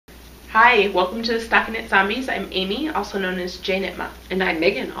Hi, welcome to the Stockinette Zombies. I'm Amy, also known as Janitma. And I'm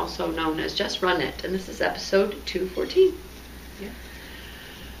Megan, also known as Just Run It, and this is episode 214. Yeah.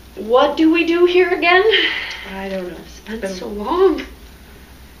 What do we do here again? I don't know. It's been so long.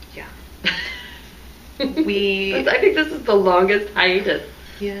 Yeah. I think this is the longest hiatus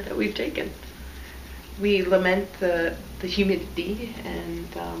that we've taken. We lament the humidity,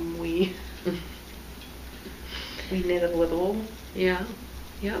 and we knit a little. Yeah.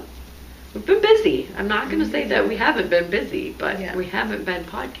 Yep. We've been busy. I'm not going to say that we haven't been busy, but we haven't been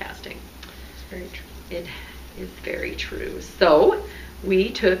podcasting. It's very true. It is very true. So we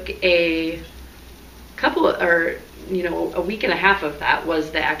took a week and a half of that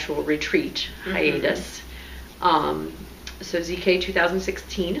was the actual retreat hiatus. So ZK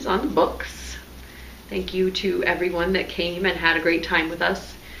 2016 is on the books. Thank you to everyone that came and had a great time with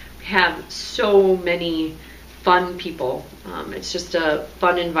us. We have so many fun people. It's just a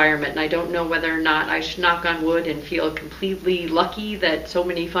fun environment, and I don't know whether or not I should knock on wood and feel completely lucky that so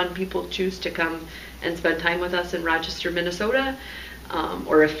many fun people choose to come and spend time with us in Rochester, Minnesota,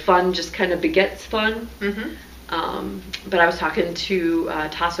 or if fun just kind of begets fun. But I was talking to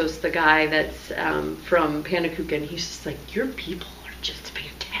Tassos, the guy that's from Panakuchen. He's just like, your people are just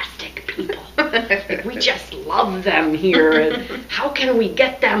fantastic people. Like, we just love them here, and how can we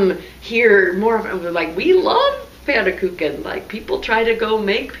get them here more? We're like, we love Panakuchen. Like, people try to go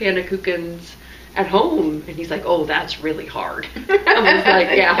make Panakuchens at home, and he's like, oh, that's really hard. I was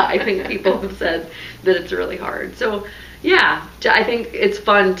like, yeah, I think people have said that it's really hard. So yeah, I think it's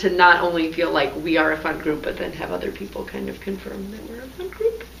fun to not only feel like we are a fun group, but then have other people kind of confirm that we're a fun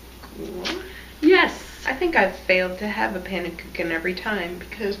group. Cool. Yes. I think I've failed to have a Panakuchen every time,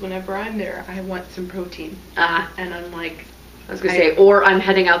 because whenever I'm there, I want some protein. And I'm like, I was going to say, or I'm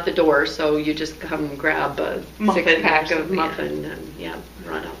heading out the door, so you just come grab a six-pack of muffin and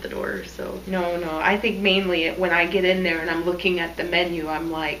run out the door. So No, I think mainly when I get in there and I'm looking at the menu,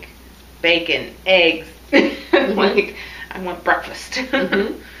 I'm like, bacon, eggs. Like, I want breakfast.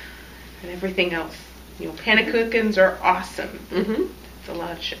 And everything else. Panakuchens are awesome. It's a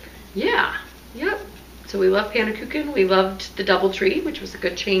lot of sugar. Yeah. Yep. So we love Panakuchen. We loved the DoubleTree, which was a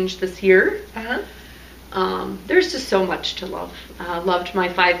good change this year. There's just so much to love. Loved my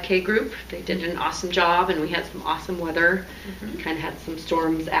 5K group. They did an awesome job, and we had some awesome weather. We kind of had some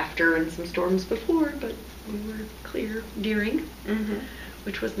storms after and some storms before, but we were clear during,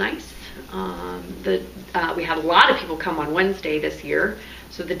 which was nice. We had a lot of people come on Wednesday this year,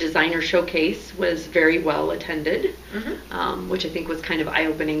 so the designer showcase was very well attended, which I think was kind of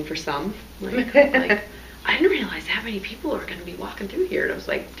eye-opening for some. Like I didn't realize how many people are going to be walking through here. And I was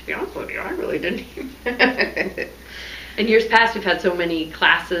like, to be honest with you, I really didn't even. In years past, we've had so many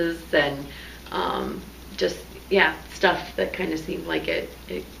classes and stuff that kind of seemed like it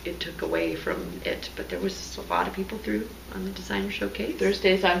took away from it. But there was just a lot of people through on the designer showcase.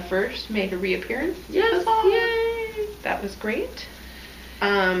 Thursdays on First made a reappearance. Yes, yay! That was great.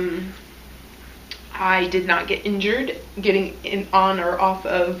 I did not get injured getting on or off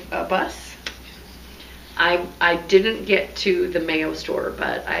of a bus. I didn't get to the Mayo store,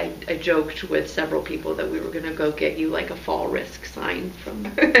 but I joked with several people that we were going to go get you like a fall risk sign from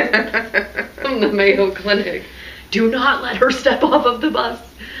the Mayo Clinic. Do not let her step off of the bus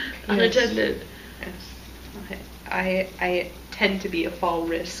unattended. Yes. I tend to be a fall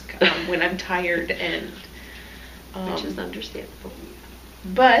risk when I'm tired, and which is understandable.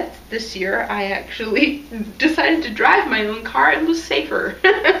 But this year I actually decided to drive my own car and was safer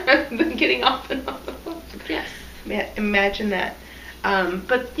than getting off and on the bus. Yes. Imagine that.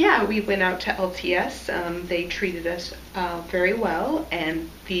 But yeah, we went out to LTS. They treated us very well, and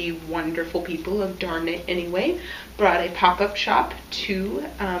the wonderful people of Darn It Anyway brought a pop-up shop to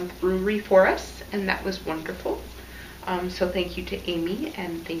brewery for us, and that was wonderful. So thank you to Amy,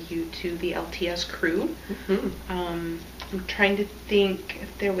 and thank you to the LTS crew. I'm trying to think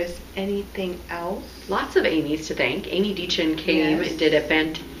if there was anything else. Lots of Amy's to thank. Amy Deachin came and did a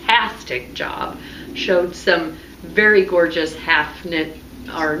fantastic job. Showed some very gorgeous half knit,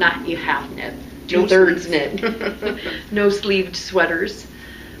 or not half knit, two-thirds knit, no-sleeved sweaters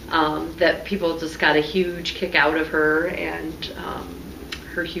that people just got a huge kick out of her and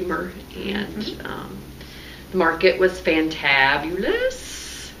her humor. And the market was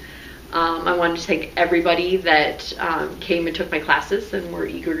fantabulous. I wanted to thank everybody that came and took my classes and were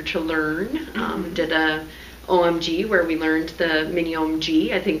eager to learn. Did a OMG where we learned the mini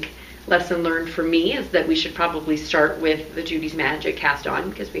OMG. I think lesson learned for me is that we should probably start with the Judy's Magic cast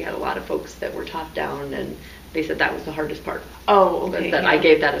on, because we had a lot of folks that were top down and they said that was the hardest part. Oh, okay. That I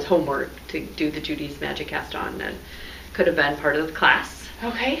gave that as homework to do the Judy's Magic cast on, and could have been part of the class.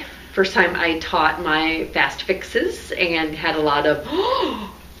 Okay. First time I taught my fast fixes and had a lot of,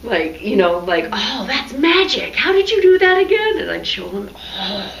 like, you know, like, oh, that's magic. How did you do that again? And I'd show them,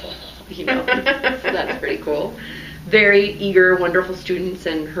 oh, you know, so that's pretty cool. Very eager, wonderful students,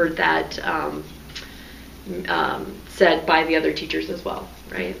 and heard that said by the other teachers as well,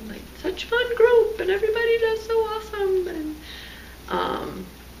 right? Like, such fun group, and everybody does so awesome. And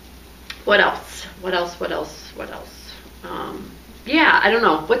what else? Yeah, I don't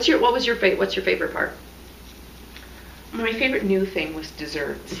know. What's your favorite part? My favorite new thing was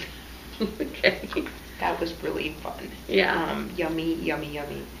desserts. Okay. That was really fun. Yeah. Yummy.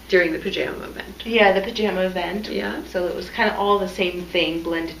 During the pajama event. Yeah, the pajama event. Yeah. So it was kind of all the same thing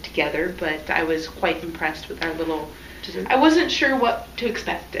blended together, but I was quite impressed with our little dessert. I wasn't sure what to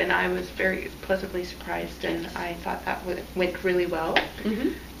expect, and I was very pleasantly surprised, and I thought that went really well.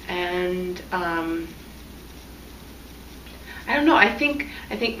 Mm-hmm. And I don't know. I think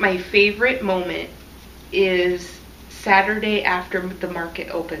my favorite moment is Saturday after the market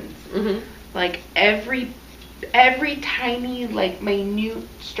opens. Mm-hmm. Like every tiny, like, minute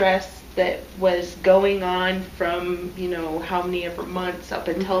stress that was going on from, you know, how many ever months up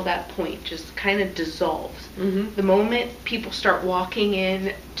until that point just kind of dissolves. Mm-hmm. The moment people start walking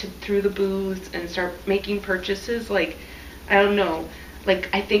in through the booths and start making purchases, like, I don't know, like,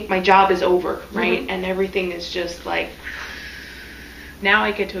 I think my job is over, right? Mm-hmm. And everything is just like, now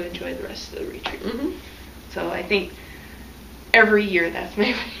I get to enjoy the rest of the retreat. Mm-hmm. So I think every year that's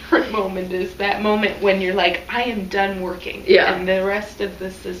my favorite moment, is that moment when you're like, I am done working. Yeah. And the rest of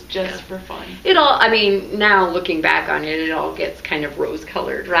this is just for fun. I mean, now looking back on it, it all gets kind of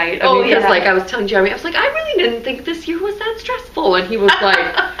rose-colored, right? Oh, because, yeah. like, I was telling Jeremy, I was like, I really didn't think this year was that stressful. And he was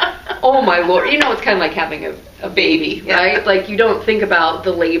like, oh, my Lord. You know, it's kind of like having a baby, right? Yeah. Like, you don't think about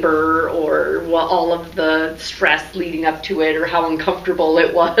the labor or all of the stress leading up to it or how uncomfortable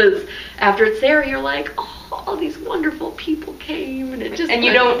it was. After it's there, you're like, oh, all these wonderful people came, and it just And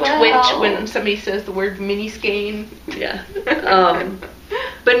you went don't well. twitch when somebody says the word mini skein. Yeah.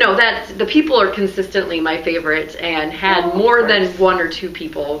 But no, the people are consistently my favorite, and had more than one or two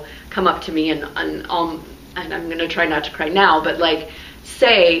people come up to me and I'm gonna try not to cry now, but like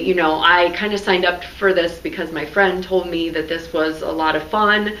say, you know, I kind of signed up for this because my friend told me that this was a lot of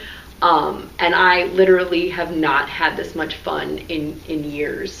fun. And I literally have not had this much fun in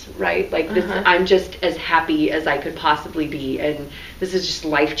years, right? Like this, I'm just as happy as I could possibly be, and this is just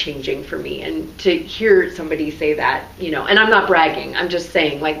life-changing for me. And to hear somebody say that, you know, and I'm not bragging, I'm just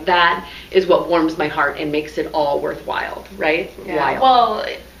saying, like, that is what warms my heart and makes it all worthwhile, right? Yeah. Wild. Well,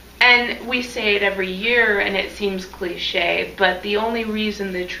 and we say it every year, and it seems cliche, but the only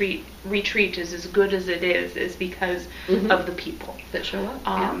reason the retreat is as good as it is because of the people that show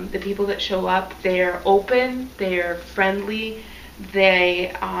up. The people that show up, they're open, they're friendly,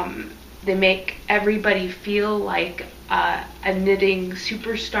 they make everybody feel like a knitting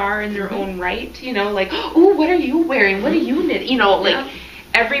superstar in their own right. You know, like, oh, what are you wearing? What are you knitting? You know, like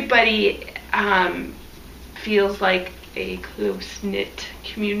everybody feels like a close-knit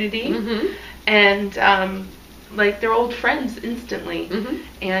community, and like they're old friends instantly,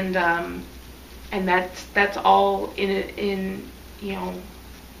 and that's all in you know,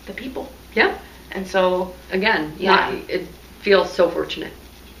 the people. Yeah. And so again, it feels so fortunate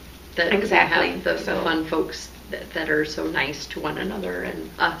that exactly we have the fun folks that are so nice to one another and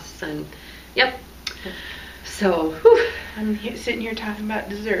us, and so I'm sitting here talking about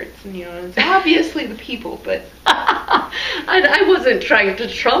desserts, and you know, it's obviously the people, but I wasn't trying to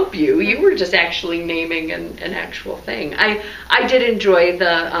trump you. You were just actually naming an actual thing. I did enjoy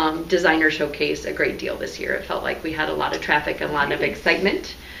the designer showcase a great deal this year. It felt like we had a lot of traffic and a lot of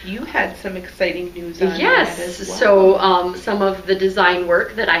excitement. You had some exciting news on yes, that as well. So some of the design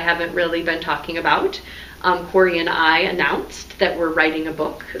work that I haven't really been talking about, Corey and I announced that we're writing a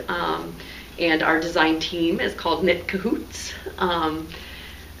book, and our design team is called Knit Cahoots,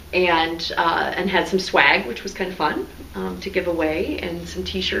 and had some swag, which was kind of fun to give away, and some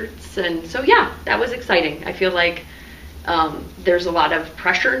t-shirts, and so yeah, that was exciting. I feel like there's a lot of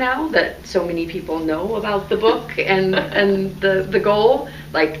pressure now that so many people know about the book and the goal.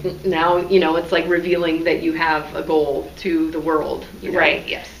 Like now, you know, it's like revealing that you have a goal to the world, you know? Right,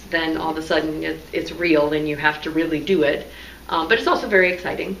 yes. Then all of a sudden it's real and you have to really do it. But it's also very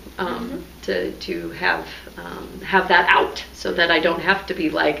exciting to have that out, so that I don't have to be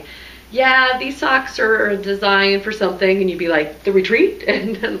like, yeah, these socks are designed for something, and you'd be like, the retreat,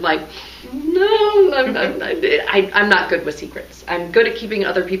 and like, no, I'm not good with secrets. I'm good at keeping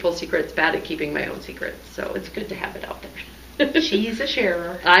other people's secrets, bad at keeping my own secrets. So it's good to have it out there. She's a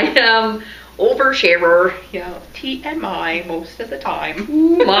sharer. I am oversharer. Yeah, TMI most of the time.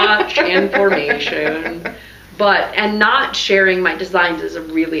 Too much information. But, and not sharing my designs is a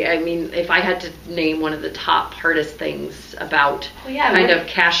really, I mean, if I had to name one of the top hardest things about kind of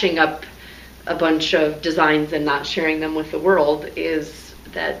cashing up a bunch of designs and not sharing them with the world is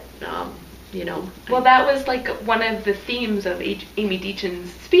that, you know. Well, that was like one of the themes of Amy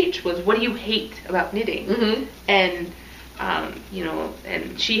Deachin's speech was, what do you hate about knitting? Mm-hmm. And, you know,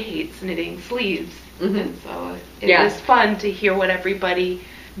 and she hates knitting sleeves. Mm-hmm. And so it was fun to hear what everybody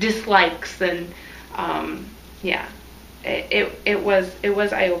dislikes, and yeah, it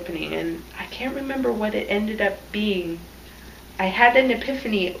was eye-opening, and I can't remember what it ended up being. I had an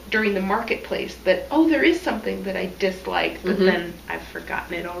epiphany during the marketplace that, oh, there is something that I dislike, but then I've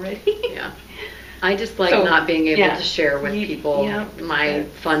forgotten it already. Yeah. I just like not being able to share with people my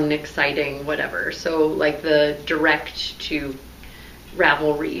fun, exciting, whatever. So like the direct to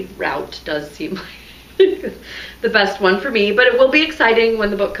Ravelry route does seem like the best one for me, but it will be exciting when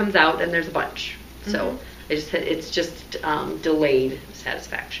the book comes out and there's a bunch. So it's just delayed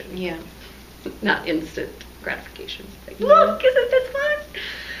satisfaction. Yeah. Not instant gratification. Like, look, isn't this fun?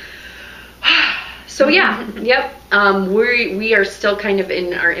 So yeah, yep. We are still kind of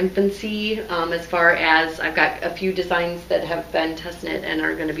in our infancy as far as I've got a few designs that have been test knit and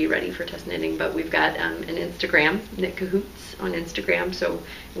are going to be ready for test knitting, but we've got an Instagram, Knit Cahoots on Instagram. So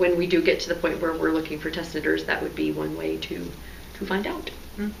when we do get to the point where we're looking for test knitters, that would be one way to find out.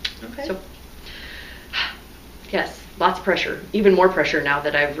 Okay. So yes, lots of pressure, even more pressure now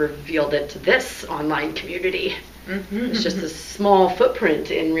that I've revealed it to this online community. It's just a small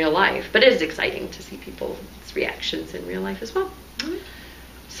footprint in real life, but it is exciting to see people's reactions in real life as well.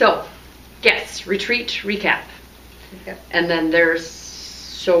 So, yes, retreat, recap. And then there's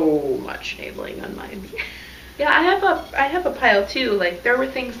so much nailing on mine. Yeah, I have a pile too. Like, there were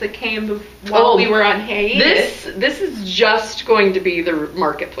things that came while we were on hiatus. This is just going to be the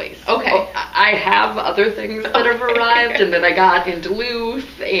marketplace. Okay. I have other things that have arrived and that I got in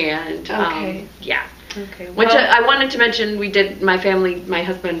Duluth, and yeah. Okay. Which I wanted to mention, we did, my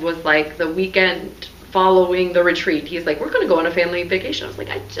husband was like, the weekend following the retreat, he's like, we're going to go on a family vacation. I was like,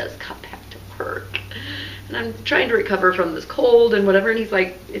 I just got back to work. And I'm trying to recover from this cold and whatever. And he's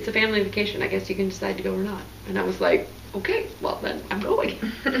like, it's a family vacation. I guess you can decide to go or not. And I was like, okay, well then I'm going.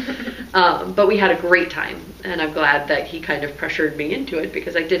 But we had a great time. And I'm glad that he kind of pressured me into it,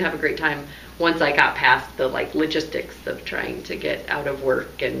 because I did have a great time once I got past the like logistics of trying to get out of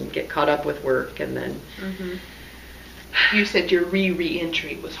work and get caught up with work. And then you said your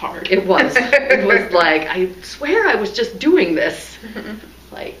re-entry was hard. It was. It was like, I swear I was just doing this.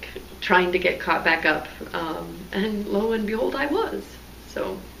 Like trying to get caught back up, and lo and behold I was.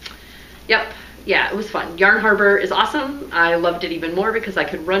 So yep, yeah, it was fun. Yarn Harbor is awesome. I loved it even more because I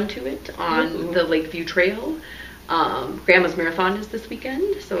could run to it on the Lakeview Trail. Grandma's Marathon is this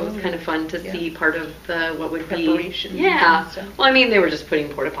weekend, so it was kind of fun to see part of the what would preparation. Yeah. Well, I mean, they were just putting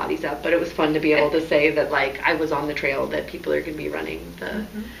porta potties up, but it was fun to be able to say that like I was on the trail that people are going to be running.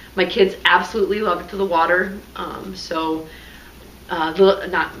 My kids absolutely love the water, so.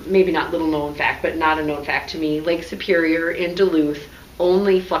 Maybe not little known fact, but not a known fact to me. Lake Superior in Duluth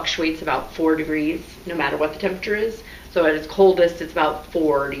only fluctuates about 4 degrees, no matter what the temperature is. So at its coldest, it's about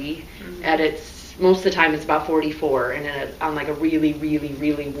 40. At its most of the time, it's about 44, and on like a really, really,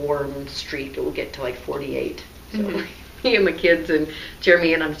 really warm streak, it will get to like 48. So me and my kids and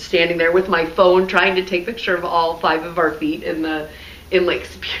Jeremy and I'm standing there with my phone trying to take a picture of all 5 of our feet in Lake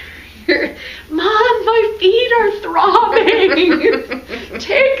Superior. Mom, my feet are throbbing.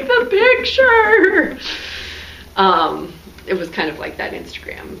 Take the picture. It was kind of like that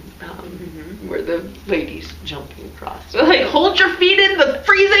Instagram where the ladies jumping across. So like, hold your feet in the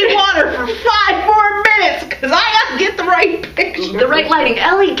freezing water for 5 more minutes because I gotta get the right picture. The right lighting.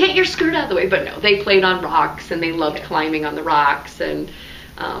 Ellie, get your skirt out of the way. But no, they played on rocks and they loved climbing on the rocks, and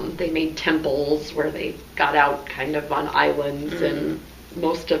they made temples where they got out kind of on islands, and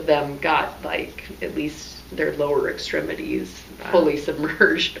most of them got like at least their lower extremities fully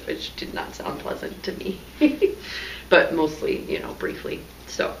submerged, which did not sound pleasant to me. But mostly, briefly.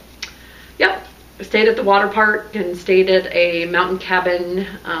 So, yep. Stayed at the water park and stayed at a mountain cabin,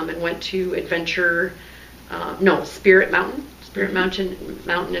 and went to Spirit Mountain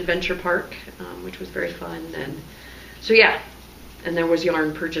Adventure Park, which was very fun. And so yeah, and there was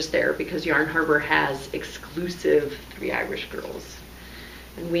yarn purchased there because Yarn Harbor has exclusive Three Irish Girls.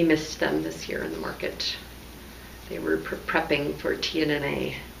 And we missed them this year in the market. They were prepping for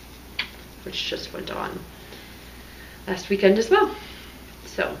TNNA, which just went on last weekend as well.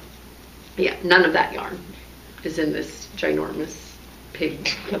 So, yeah, none of that yarn. is in this ginormous pig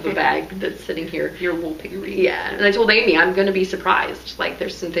of a bag that's sitting here. Your wool piggery. Yeah, and I told Amy I'm going to be surprised. Like,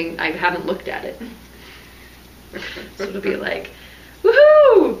 there's something, I haven't looked at it. So it'll be like,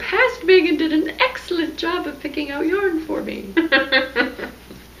 woohoo! Past Megan did an excellent job of picking out yarn for me.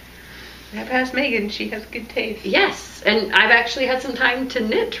 I passed Megan, she has good taste. Yes, and I've actually had some time to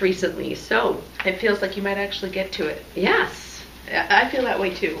knit recently, so. It feels like you might actually get to it. Yes. I feel that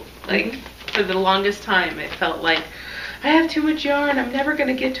way too. Like, for the longest time, it felt like, I have too much yarn, I'm never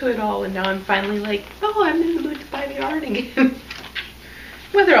going to get to it all, and now I'm finally like, oh, I'm in the mood to buy the yarn again.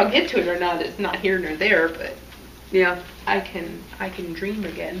 Whether I'll get to it or not is not here nor there, but Yeah. I can dream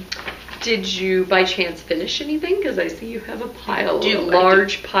again. Did you by chance finish anything? Because I see you have a pile, I do.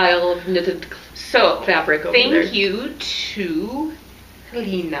 large pile of knitted fabric over there. Thank you to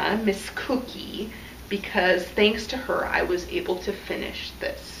Helena, Miss Cookie, because thanks to her, I was able to finish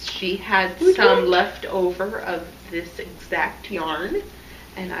this. She had some left over of this exact yarn,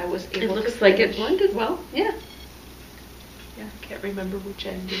 and I was able to finish. It looks like it blended well. Yeah. Yeah, I can't remember which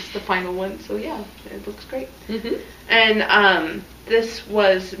end is the final one, so yeah, it looks great. Mm-hmm. And this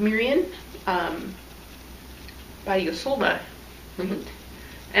was Miriam by Yosola. Mm-hmm.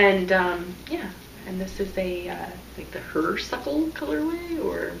 And yeah, and this is a Like the Hersuckle colorway,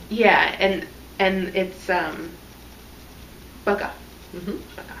 or? yeah, and it's Bugga.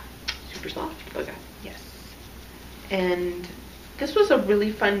 Mm-hmm. Bugga. Super soft bugga. Yes. And this was a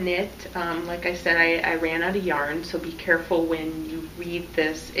really fun knit. Like I said, I ran out of yarn, so be careful when you read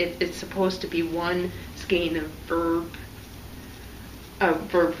this. It's supposed to be one skein of verb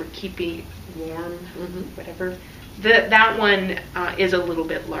for keeping warm, whatever. That one is a little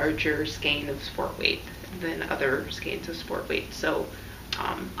bit larger skein of sport weight than other skeins of sport weight. So,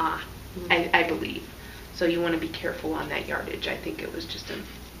 I believe. So you want to be careful on that yardage. I think it was just a.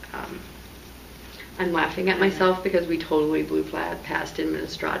 I'm laughing at myself because we totally blew past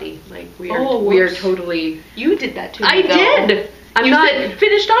Administrati. Like, we are whoops. totally. You did that too. I did. I'm you not said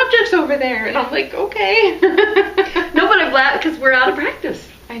finished objects over there, and I'm like, okay. No, but I'm glad because we're out of practice.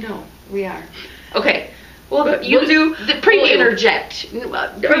 I know we are. Okay. Well, But you we'll do the We'll preview. interject.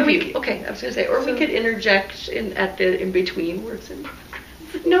 Preview. Okay, I was gonna say, or we could interject at the in between works in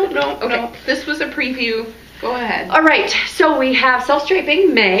progress. No. Okay. This was a preview. Go ahead. All right, so we have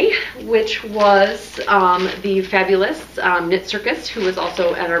Self-Striping May, which was the fabulous Knit Circus, who was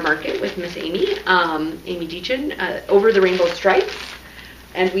also at our market with Miss Amy, Amy Deachin, Over the Rainbow Stripes.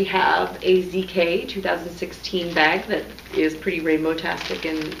 And we have a ZK 2016 bag that is pretty rainbow-tastic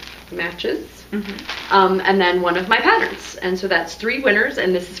and matches. And then one of my patterns. And so that's 3 winners,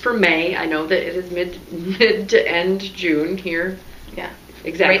 and this is for May. I know that it is mid to end June here. Yeah.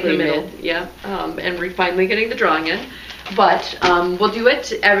 Exactly, Right in the middle. Yeah, and we're finally getting the drawing in. But we'll do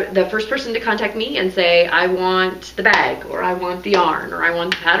it. The first person to contact me and say, I want the bag, or I want the yarn, or I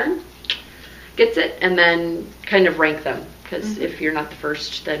want the pattern, gets it, and then kind of rank them. Because if you're not the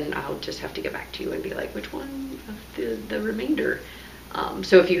first, then I'll just have to get back to you and be like, which one of the remainder?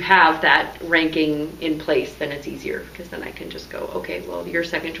 So if you have that ranking in place, then it's easier, because then I can just go, okay, well, your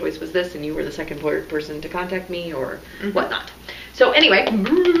second choice was this, and you were the second person to contact me, or whatnot. So anyway,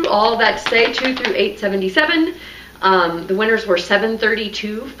 all that to say, 2 through 877. The winners were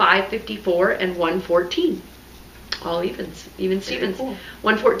 732, 554, and 114. All evens, even Stevens. Cool.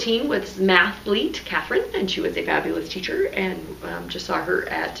 114 was Mathlete Catherine, and she was a fabulous teacher, and just saw her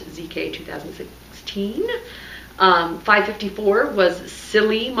at ZK 2016. 554 was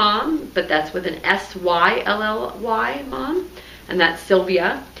Silly Mom, but that's with an SYLLY Mom, and that's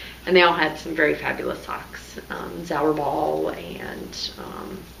Sylvia. And they all had some very fabulous socks. Zauberball and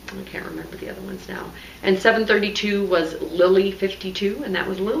I can't remember the other ones now. And 732 was Lily 52, and that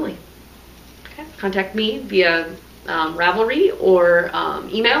was Lily. Okay. Contact me via Ravelry or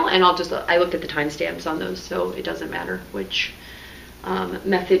email, and I looked at the timestamps on those, so it doesn't matter which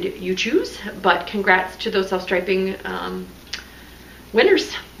method you choose. But congrats to those self-striping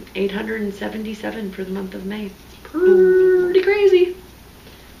winners. 877 for the month of May. Pretty crazy.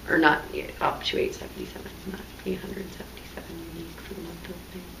 Or not up to 877, not 877 unique for the month of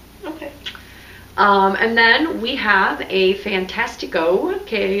May. Okay. And then we have a Fantastico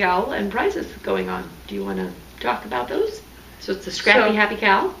KAL and prizes going on. Do you want to talk about those? So it's the Scrappy Happy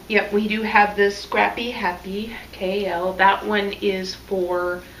Cal. Yep, we do have the Scrappy Happy KL. That one is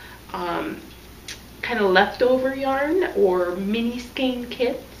for kind of leftover yarn or mini skein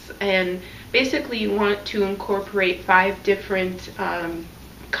kits, and basically you want to incorporate 5 different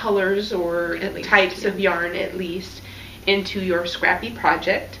colors or types of yarn at least into your Scrappy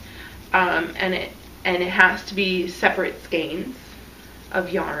project, and it has to be separate skeins of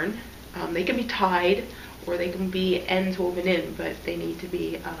yarn. They can be tied, or they can be ends woven in, but they need to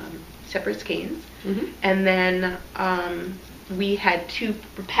be separate skeins. Mm-hmm. And then we had 2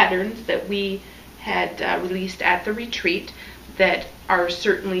 patterns that we had released at the retreat that are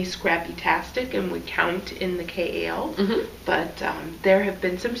certainly scrappy-tastic and would count in the KAL. Mm-hmm. But there have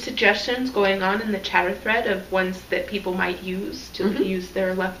been some suggestions going on in the chatter thread of ones that people might use to Mm-hmm. use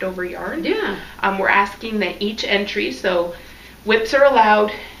their leftover yarn. Yeah. We're asking that each entry, so whips are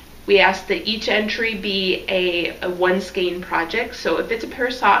allowed. We ask that each entry be a one skein project. So if it's a pair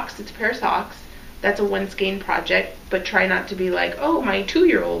of socks, it's a pair of socks. That's a one skein project, but try not to be like, oh, my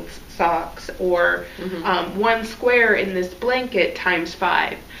 2-year-old's socks, or Mm-hmm. 1 square in this blanket times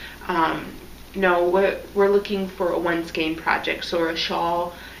 5. No, we're looking for a one skein project. So a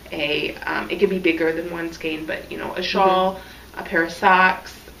shawl, it can be bigger than 1 skein, but a shawl, a pair of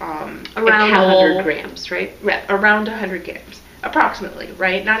socks, Around a cowl, 100 grams, right? around 100 grams, approximately,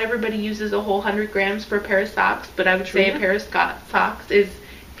 right? Not everybody uses a whole 100 grams for a pair of socks, but I would say a pair of socks is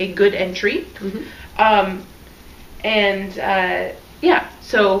a good entry. Mm-hmm. Yeah,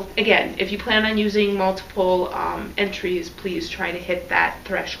 so again, if you plan on using multiple entries, please try to hit that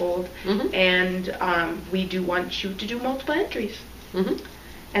threshold. Mm-hmm. And we do want you to do multiple entries. Mm-hmm.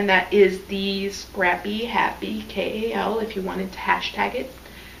 And that is the Scrappy Happy KAL if you wanted to hashtag it.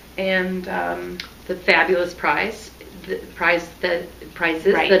 And The fabulous prize. The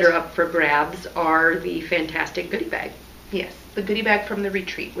prizes Right. that are up for grabs are the fantastic goodie bag. yes, the goodie bag from the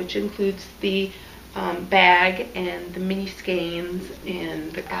retreat, which includes the bag and the mini skeins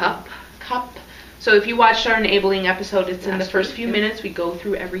and The cup. Cup. So if you watched our enabling episode, it's in the Last first week, few yeah. minutes. We go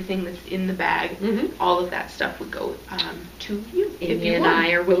through everything that's in the bag. Mhm. All of that stuff would go to you if Amy you and want.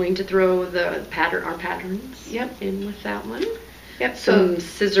 I are willing to throw our patterns Yep. in with that one. Yep. Some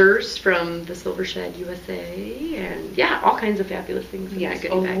scissors from the Silver Shed USA, and yeah, all kinds of fabulous things in yes, that a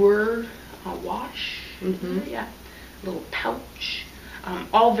goodie bag. lure, a wash. Mhm. Yeah, a little pouch.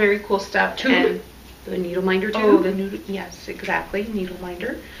 All very cool stuff. Tube. And The needle minder too. oh, the noodle. Yes, exactly. Needle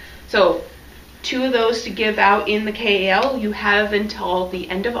minder. So 2 of those to give out in the KAL. You have until the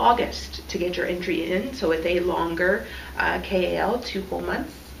end of August to get your entry in. So it's a longer KAL, 2 whole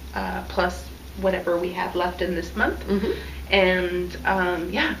months, plus whatever we have left in this month. Mhm.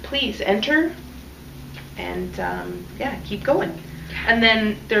 And yeah, please enter and yeah, keep going. And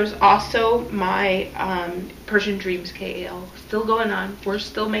then there's also my Persian Dreams KAL still going on. We're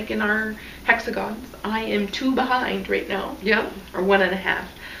still making our hexagons. I am 2 behind right now, Yep. or 1.5.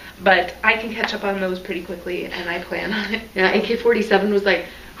 But I can catch up on those pretty quickly, and I plan on it. Yeah, AK-47 was like,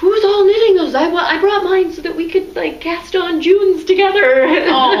 who's all knitting those? I brought mine so that we could like cast on June's together.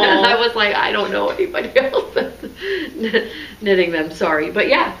 Aw. I was like, I don't know anybody else that's knitting them. Sorry, but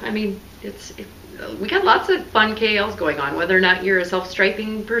yeah, I mean, we got lots of fun KLs going on. Whether or not you're a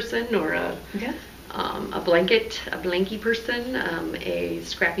self-striping person or a Yeah. blankie person, a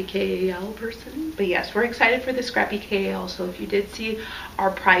scrappy KAL person. But yes, we're excited for the Scrappy KAL. So if you did see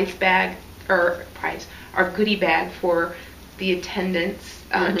our our goodie bag for the attendance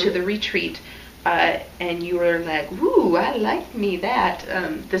to the retreat, and you were like, "Ooh, I like me that."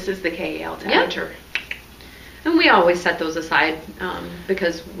 This is the KAL to Yeah. enter. And we always set those aside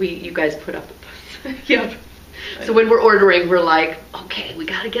because you guys put up with us. Yep. So when we're ordering, we're like, okay, we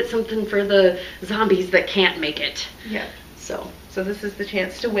got to get something for the zombies that can't make it. Yeah. So, So this is the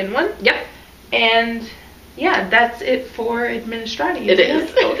chance to win one. yep, And yeah, that's it for Administrati. it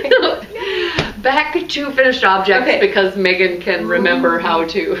isn't is. Okay. Back to finished objects Okay. because Megan can remember how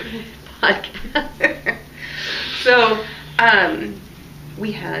to podcast. So,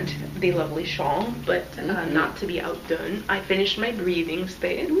 we had the lovely shawl, but not to be outdone, I finished my breathing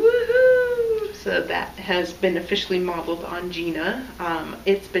spade. Woohoo! So that has been officially modeled on Gina.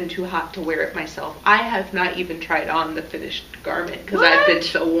 It's been too hot to wear it myself. I have not even tried on the finished garment because I've been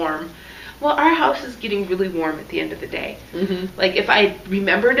so warm. Well, our house is getting really warm at the end of the day. Mm-hmm. Like, if I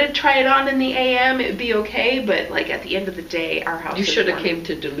remember to try it on in the AM, it'd be okay, but, like, at the end of the day, our house You is should have warm. came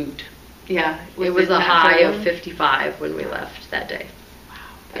to Duluth. Yeah. It was it a not high very of warm? 55 when we left that day.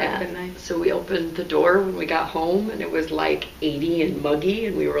 That would've been nice. So we opened the door when we got home, and it was like 80 and muggy,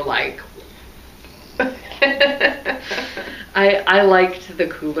 and we were like, I liked the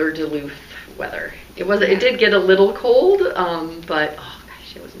cooler Duluth weather. It did get a little cold, but oh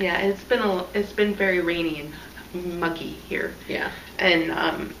gosh, it was nice. Yeah, it's been very rainy and muggy here. Yeah.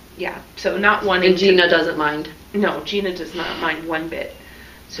 And yeah, so not wanting And Gina doesn't mind. No, Gina does not mind one bit.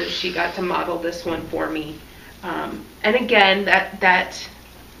 So she got to model this one for me. And again, that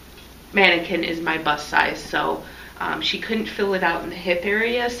mannequin is my bust size, so she couldn't fill it out in the hip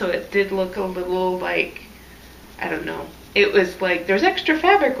area, so it did look a little like, I don't know. It was like, there's extra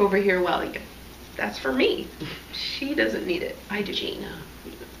fabric over here. Well, yeah, that's for me. She doesn't need it. I do. Gina.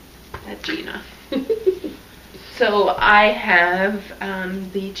 That's Gina. So I have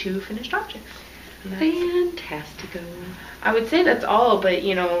the 2 finished objects. Fantastico. I would say that's all, but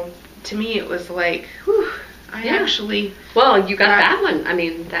to me it was like, whew, I actually. Well, you got that one. I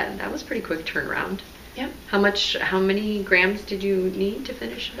mean, that was pretty quick turnaround. Yep. How many grams did you need to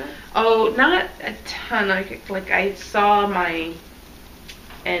finish that? Oh, not a ton. Like I saw my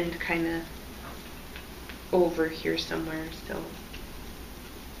end kind of over here somewhere, so.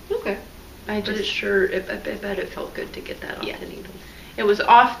 Okay. I bet it felt good to get that off the needles. It was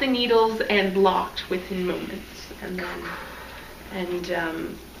off the needles and locked within moments, and then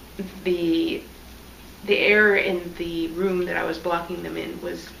the air in the room that I was blocking them in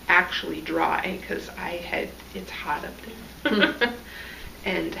was actually dry because it's hot up there,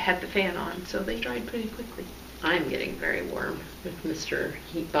 and had the fan on, so they dried pretty quickly. I'm getting very warm with Mr.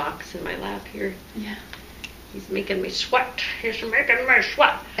 Heat Box in my lap here. Yeah. He's making me sweat.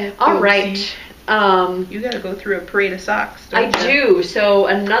 All right. You got to go through a parade of socks. I do. So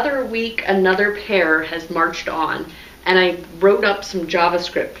another week, another pair has marched on. And I wrote up some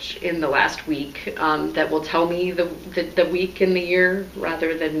JavaScript in the last week that will tell me the week in the year,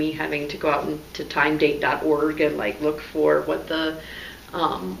 rather than me having to go out to timedate.org and look for what the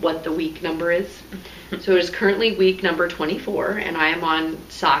week number is. So it is currently week number 24, and I am on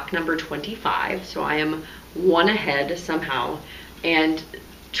sock number 25. So I am one ahead somehow, and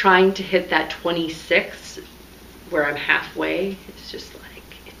trying to hit that 26 where I'm halfway. It's just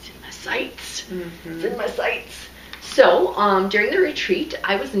it's in my sights. Mm-hmm. It's in my sights. So during the retreat,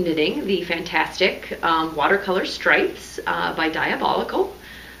 I was knitting the fantastic watercolor stripes by Diabolical.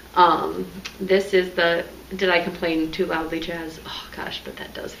 This is did I complain too loudly, Jazz? Oh gosh, but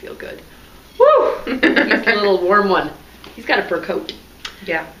that does feel good. Woo! He's a little warm one. He's got a fur coat.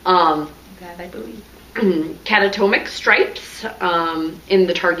 Yeah. That I believe. Catatomic stripes in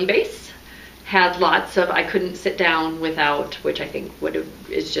the Targhee base. Had lots of, I couldn't sit down without, which I think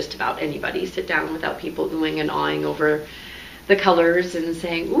is just about anybody, sit down without people going and awing over the colors and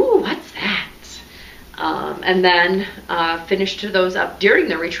saying, ooh, what's that? And then finished those up during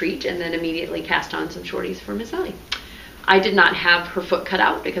the retreat, and then immediately cast on some shorties for Miss Ellie. I did not have her foot cut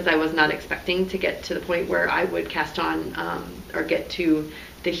out because I was not expecting to get to the point where I would cast on or get to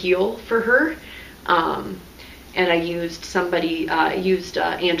the heel for her. And I used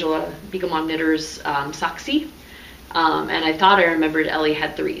Angela Beagle Mom Knitter's Soxy. And I thought I remembered Ellie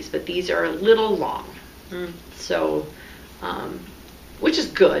had 3s, but these are a little long. So, which is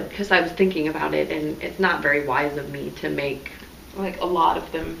good because I was thinking about it, and it's not very wise of me to make a lot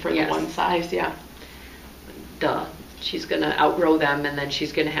of them for the one size. Yeah. Duh. She's going to outgrow them, and then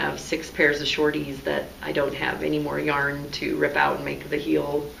she's going to have 6 pairs of shorties that I don't have any more yarn to rip out and make the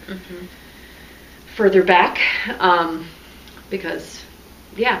heel. Mm-hmm. Further back, because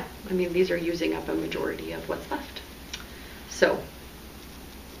these are using up a majority of what's left. So,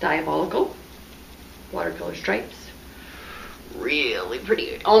 Diabolical watercolor stripes, really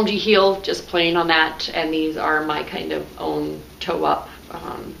pretty OMG heel, just plain on that. And these are my kind of own toe up.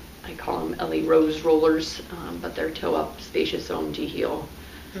 I call them Ellie Rose rollers, but they're toe up spacious OMG heel.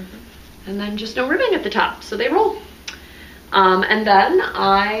 Mm-hmm. And then just no ribbing at the top, so they roll. And then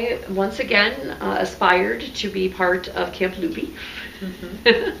I, once again, aspired to be part of Camp Loopy.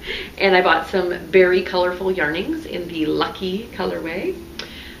 Mm-hmm. And I bought some very colorful yarnings in the Lucky colorway.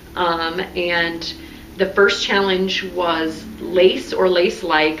 And the first challenge was lace or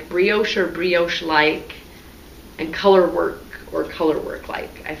lace-like, brioche or brioche-like, and color work or color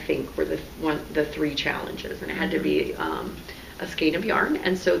work-like, I think, were the 3 challenges. And it had to be a skein of yarn.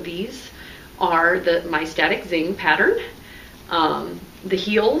 And so these are my Static Zing pattern. The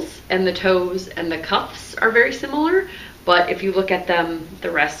heels and the toes and the cuffs are very similar, but if you look at them,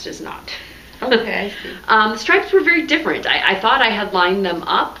 the rest is not. Okay, I see. The stripes were very different. I thought I had lined them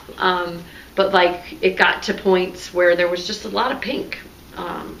up, but it got to points where there was just a lot of pink.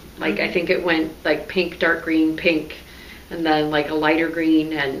 I think it went pink, dark green, pink, and then a lighter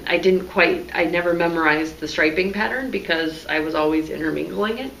green, and I never memorized the striping pattern because I was always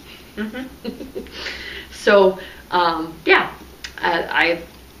intermingling it. Mm-hmm. So, I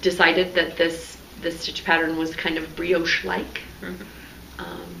decided that this stitch pattern was kind of brioche-like,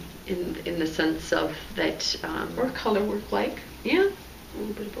 in the sense of that. Or color work-like. Yeah, a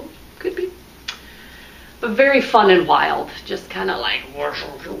little bit of both. Could be. But very fun and wild. Just kind of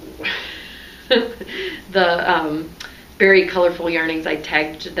the very colorful yarnings, I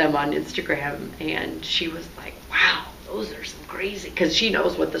tagged them on Instagram, and she was like, wow, those are some crazy, because she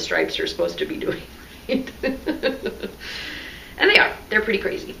knows what the stripes are supposed to be doing. Right? And they are. They're pretty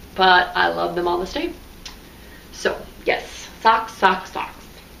crazy. But I love them all the same. So, yes. Socks, socks, socks.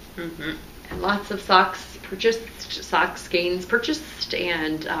 Mm-hmm. And lots of socks purchased, socks gains purchased,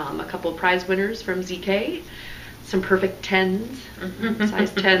 and a couple of prize winners from ZK. Some perfect 10s,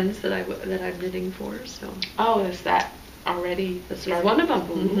 size 10s that I'm knitting for. So. Oh, is that already? This is one of them.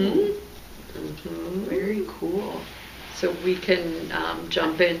 Mm-hmm. Mm-hmm. Very cool. So we can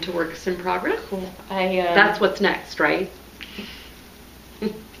jump into works in progress. Cool. That's what's next, right?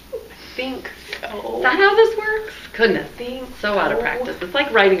 I think so. Is that how this works? Goodness. I think So out of practice. It's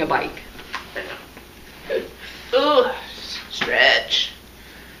like riding a bike. Ugh, stretch.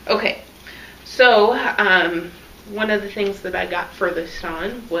 Okay, so one of the things that I got furthest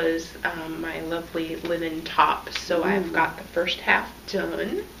on was my lovely linen top. So I've got the first half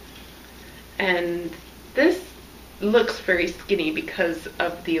done, and this looks very skinny because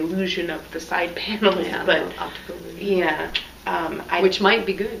of the illusion of the side panels. Yeah, but optical illusion. yeah, which might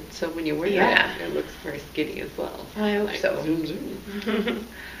be good. So when you wear Yeah. it looks very skinny as well. I hope Like, so. Zoom, zoom.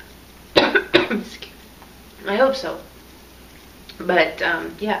 I hope so. But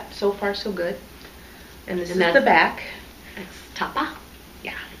yeah, so far so good. And this And is the back. It's Tapa.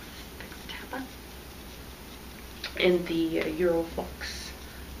 Yeah. It's Tapa. In the Euroflux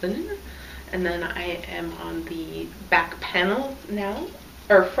linen. And then I am on the back panel now.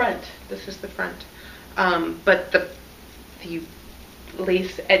 Or front. This is the front. But the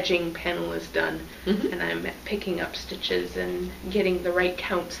lace edging panel is done. Mhm. And I'm picking up stitches and getting the right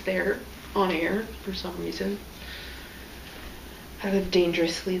counts there on air for some reason. I live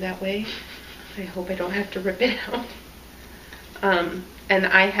dangerously that way. I hope I don't have to rip it out. And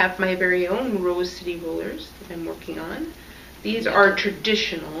I have my very own Rose City rollers that I'm working on. These are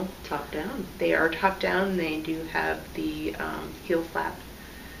traditional. Top down. They are top down. They do have the heel flap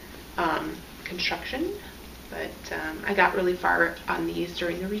construction. But I got really far on these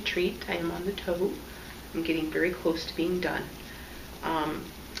during the retreat. I am on the toe. I'm getting very close to being done.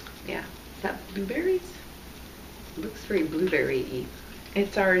 Yeah. Is that blueberries? It looks very blueberry-y.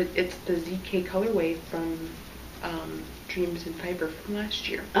 It's the ZK colorway from Dreams and Fiber from last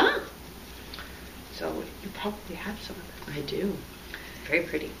year. Ah, So you probably have some of them. I do. Very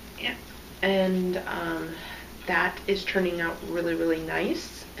pretty. Yeah. And that is turning out really, really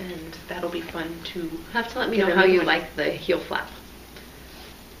nice, and that'll be fun to You have to let me get know how another you one. like the heel flap.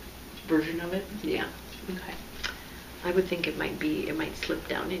 version of it. Yeah. Okay. I would think it might slip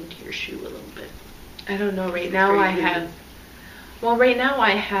down into your shoe a little bit. I don't know. Right It's now very I loose. have. Well, right now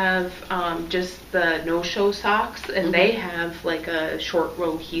I have just the no-show socks, and they have like a short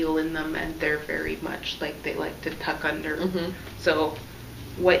row heel in them, and they're very much like they like to tuck under. Mhm. So,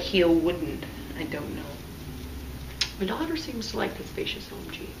 what heel wouldn't? I don't know. My daughter seems to like the spacious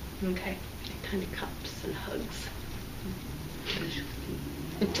OMG. Okay. It kind of cups and hugs.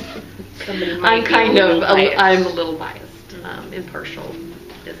 Somebody might I'm be a little biased. I'm a little biased. Impartial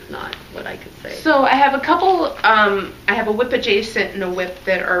is not what I could say. So I have a couple, I have a whip adjacent and a whip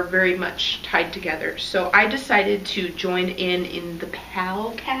that are very much tied together. So I decided to join in the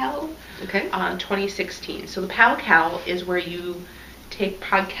Pal Cal Okay. 2016. So the Pal Cal is where you take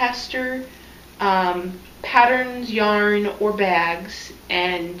podcaster patterns, yarn, or bags,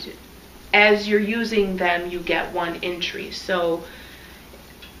 and as you're using them, you get one entry. So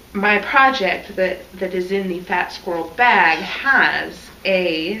my project that is in the Fat Squirrel bag has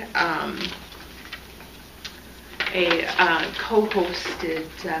a co-hosted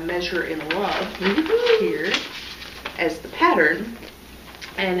Measure in Love here as the pattern,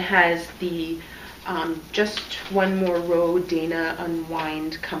 and has the Just One More Row Dana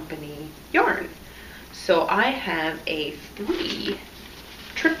Unwind Company yarn. So I have 3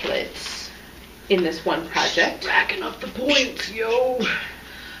 triplets in this one project. Racking up the points, yo.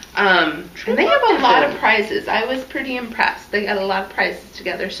 And they have a lot of prizes. I was pretty impressed. They got a lot of prizes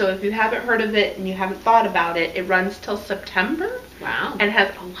together. So if you haven't heard of it and you haven't thought about it, it runs till September. Wow. And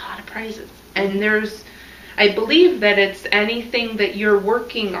has a lot of prizes. And I believe that it's anything that you're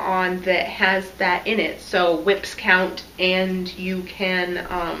working on that has that in it. So whips count, and you can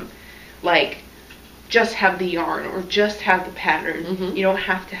just have the yarn or just have the pattern. Mhm. You don't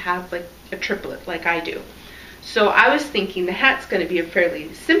have to have like a triplet like I do. So I was thinking the hat's going to be a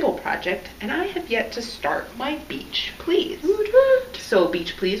fairly simple project, and I have yet to start my Beach Please. So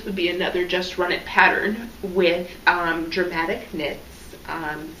Beach Please would be another Just Run It pattern with Dramatic Knits,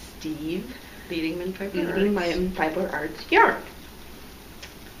 Steve Beating Man Fiber Beating Arts. My Fiber Arts yarn,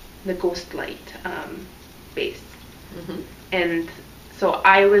 the Ghost Light base. Mhm. And so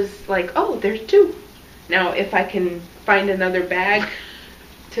I was like, oh, there's 2. Now if I can find another bag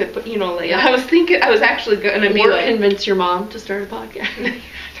to put, like I was thinking, I was actually gonna be Or like, convince your mom to start a podcast.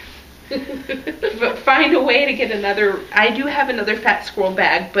 but find a way to get another. I do have another Fat Squirrel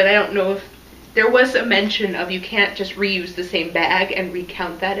bag, but I don't know if there was a mention of you can't just reuse the same bag and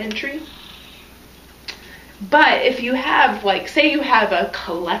recount that entry. But if you have, like, say you have a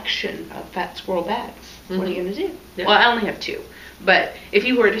collection of Fat Squirrel bags, what are you going to do? Yeah. Well, I only have 2. But if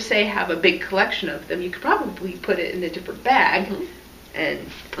you were to, say, have a big collection of them, you could probably put it in a different bag. And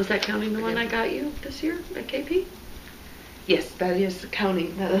was that counting the one I got you this year at KP? yes, that is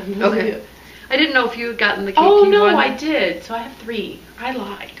counting. Okay. I didn't know if you had gotten the KP Oh, no, one. I did. So I have 3. I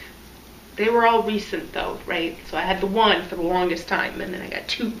lied. They were all recent, though, right? So I had the 1 for the longest time, and then I got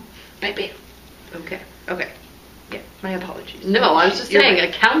 2. Bam. Okay. Okay. Yeah, my apologies. No, I was just You're saying, right.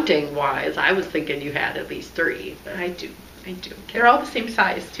 accounting wise, I was thinking you had at least 3. But I do. They're all the same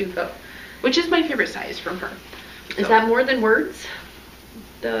size, too, though, which is my favorite size from her. Is that more than words?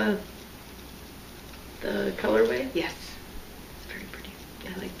 The colorway? Yes. It's very pretty.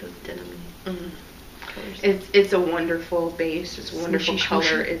 I like those denim colors. It's a wonderful base. It's a wonderful Smooshy,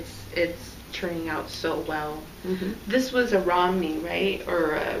 color. smooshy. It's turning out so well. Mm-hmm. This was a Romney, right?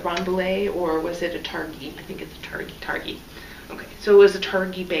 Or a Rambouillet, or was it a Targhee? I think it's a Targhee. Targhee. Okay, so it was a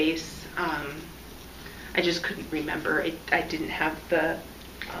Targhee base. I just couldn't remember. I didn't have the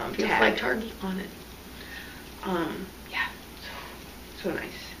Feels tag like Targhee. on it. Yeah, so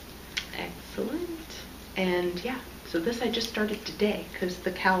nice. Excellent. And yeah, so this I just started today because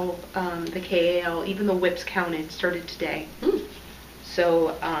the KAL, even the whips counted, started today. Mm.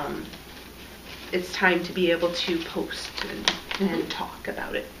 So it's time to be able to post and talk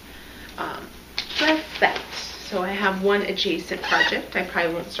about it. So that's that. So I have one adjacent project. I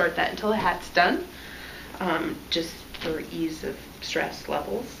probably won't start that until the hat's done, just for ease of stress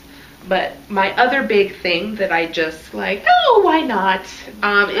levels. But my other big thing that I just like, oh, why not?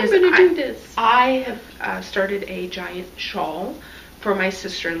 I'm gonna do this. I have started a giant shawl for my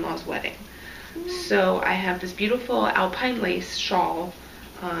sister-in-law's wedding. So I have this beautiful alpine lace shawl.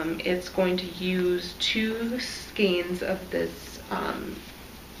 It's going to use 2 skeins of this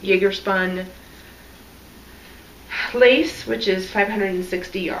Jaegerspun lace, which is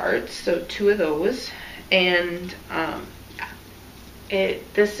 560 yards, so 2 of those. And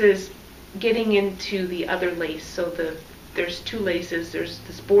this is getting into the other lace. So there's 2 laces. There's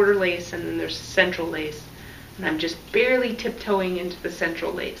this border lace and then there's central lace. And I'm just barely tiptoeing into the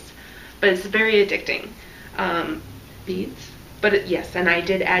central lace. But it's very addicting. Beads? But yes, and I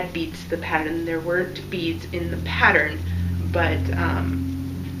did add beads to the pattern. There weren't beads in the pattern, but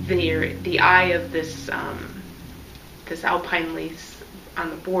the eye of this this alpine lace on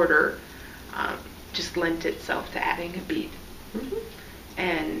the border just lent itself to adding a bead. Mm-hmm.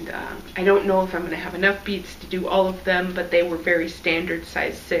 And I don't know if I'm going to have enough beads to do all of them, but they were very standard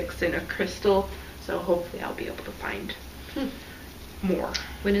size 6 in a crystal, so hopefully I'll be able to find more.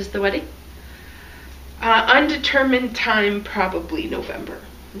 When is the wedding? Undetermined time, probably November.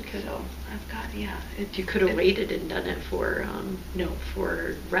 Okay. So I've got, yeah. You could have waited and done it for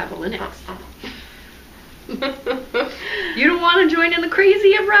Ravelinix. You don't want to join in the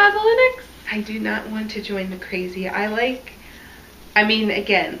crazy of Ravelinix? I do not want to join the crazy. Again,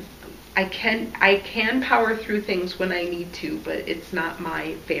 I can power through things when I need to, but it's not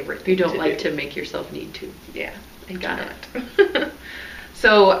my favorite thing You don't to like do. to make yourself need to. Yeah, I Got do not.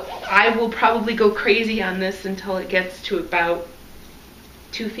 So I will probably go crazy on this until it gets to about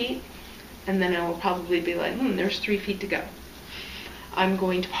 2 feet, and then I will probably be like, there's 3 feet to go. I'm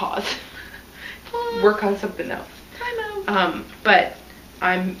going to pause, work on something else. Time out. But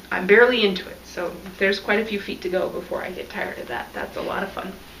I'm barely into it, so there's quite a few feet to go before I get tired of that. That's a lot of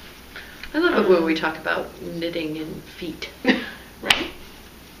fun. I love it when we talk about knitting and feet. Right?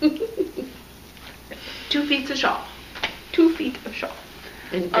 2 feet of shawl. 2 feet of shawl.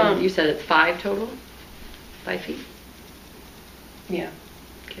 And you said it's 5 total? 5 feet? Yeah,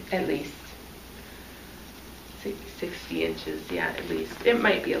 Okay. at least. 60 inches, yeah, at least. It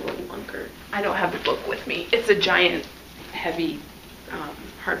might be a little longer. I don't have the book with me. It's a giant, heavy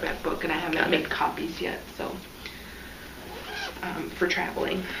hardback book, and I haven't made copies yet, so for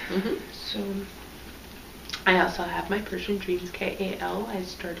traveling. Mm-hmm. So I also have my Persian Dreams KAL. I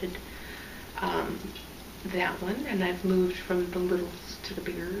started that one, and I've moved from the littles to the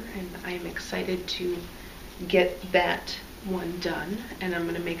bigger, and I'm excited to get that one done, and I'm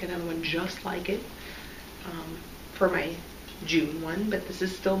going to make another one just like it for my June one, but this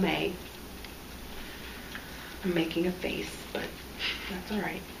is still May. I'm making a face, but that's all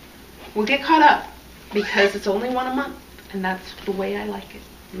right. We'll get caught up because it's only one a month, and that's the way I like it.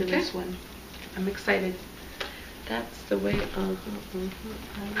 With Okay. this one, I'm excited. That's the way. I like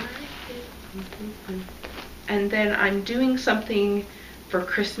it. And then I'm doing something for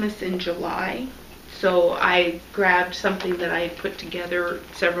Christmas in July. So I grabbed something that I put together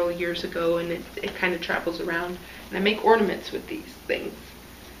several years ago, and it kind of travels around. And I make ornaments with these things.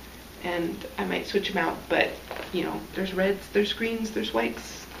 And I might switch them out, but, you know, there's reds, there's greens, there's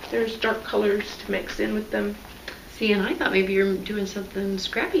whites, there's dark colors to mix in with them. See, and I thought maybe you're doing something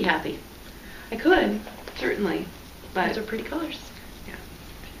scrappy happy. I could, certainly. But those are pretty colors. Yeah.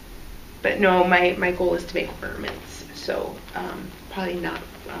 But no, my goal is to make ornaments. So probably not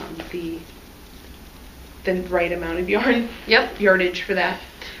the right amount of yardage for that.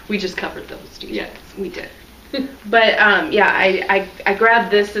 We just covered those too. Yes, we did. But yeah, I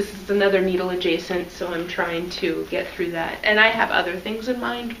grabbed this. This is another needle adjacent, so I'm trying to get through that. And I have other things in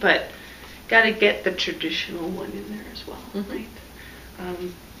mind, but got to get the traditional one in there as well, right?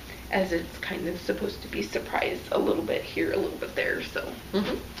 As it's kind of supposed to be surprised a little bit here, a little bit there, so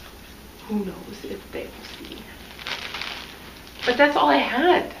who knows if they will see. But that's all I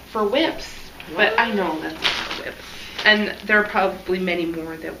had for whips. But I know that's not whips. And there are probably many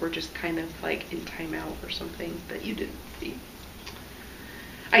more that were just kind of like in timeout or something that you didn't see.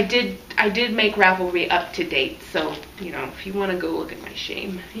 I did make Ravelry up to date, so you know, if you want to go look at my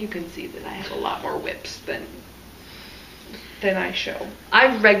shame, you can see that I have a lot more whips than I show.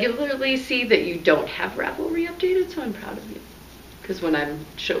 I regularly see that you don't have Ravelry updated, so I'm proud of you. Because when I'm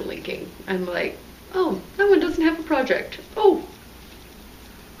show linking, I'm like, oh, that one doesn't have a project. Oh,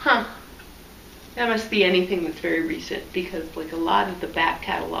 huh. That must be anything that's very recent, because like a lot of the back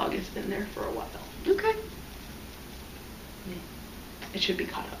catalog has been there for a while. Okay. It should be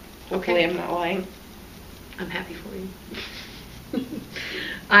caught up. Hopefully I'm not lying. I'm happy for you.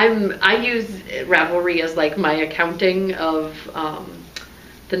 I use Ravelry as like my accounting of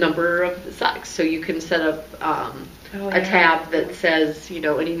the number of the socks. So you can set up a tab that says, you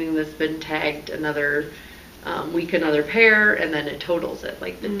know, anything that's been tagged another week, another pair, and then it totals it.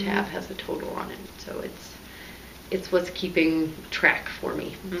 Like the tab has a total on it. So it's what's keeping track for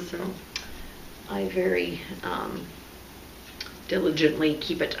me. So I very diligently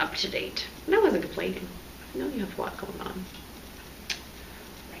keep it up to date. And I wasn't complaining. I know you have a lot going on.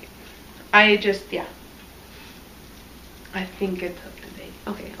 Right. I think it's up to date.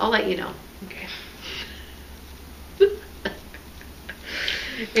 Okay, I'll let you know. Okay.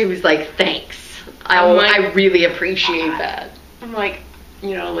 It was like, thanks. I really appreciate that. I'm like,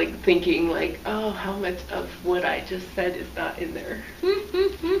 you know, like thinking like, oh, how much of what I just said is not in there.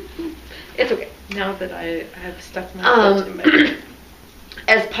 It's okay. Now that I have stuck my foot in my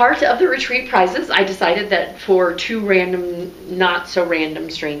As part of the retreat prizes, I decided that for 2 random, not so random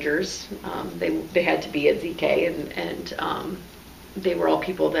strangers, they had to be at ZK, and they were all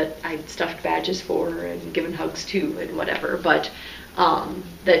people that I'd stuffed badges for and given hugs to and whatever, but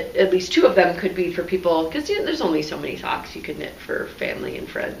that at least 2 of them could be for people, because you know, there's only so many socks you can knit for family and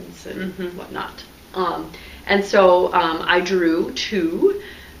friends and whatnot. And so I drew 2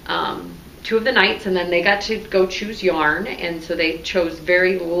 of the knights, and then they got to go choose yarn, and so they chose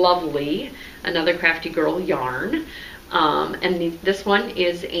very lovely Another Crafty Girl yarn. And this one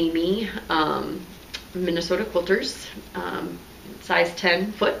is Amy Minnesota Quilters, size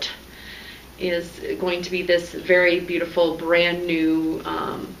 10 foot. Is going to be this very beautiful brand new,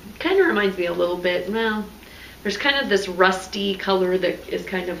 kind of reminds me a little bit, well, there's kind of this rusty color that is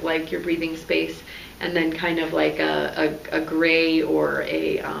kind of like your breathing space, and then kind of like a gray or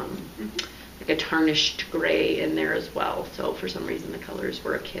like a tarnished gray in there as well. So for some reason the colors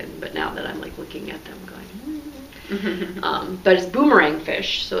were akin, but now that I'm like looking at them going, but it's Boomerang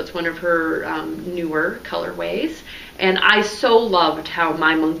Fish, so it's one of her newer colorways. And I so loved how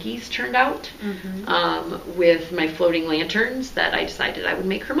my monkeys turned out with my floating lanterns that I decided I would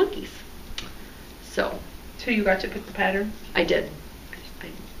make her monkeys. So you got to pick the pattern? I did.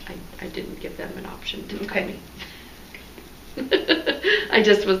 I didn't give them an option to tell me. I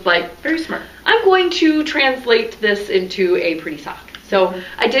just was like, very smart. I'm going to translate this into a pretty sock. So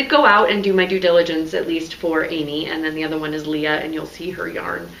I did go out and do my due diligence, at least for Amy, and then the other one is Leah, and you'll see her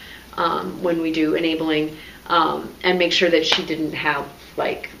yarn when we do enabling, and make sure that she didn't have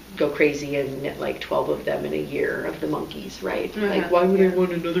like go crazy and knit like 12 of them in a year of the monkeys, right? Like, why would I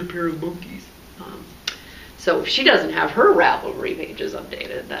want another pair of monkeys? So if she doesn't have her Ravelry pages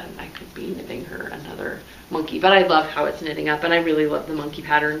updated, then I could be knitting her another monkey. But I love how it's knitting up, and I really love the monkey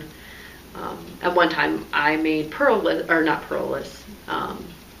pattern. At one time, I made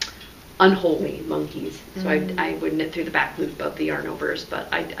unholy monkeys. So I would knit through the back loop of the yarn overs, but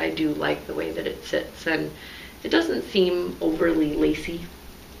I do like the way that it sits, and it doesn't seem overly lacy.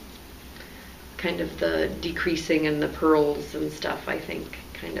 kind of the decreasing and the pearls and stuff, I think,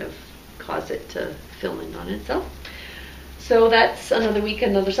 kind of cause it to fill in on itself. So that's another week,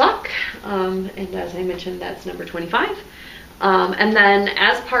 another sock. And as I mentioned, that's number 25. And then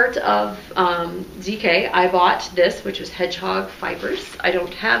as part of ZK, I bought this, which is hedgehog fibers. I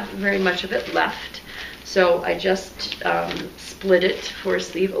don't have very much of it left, so I just split it for a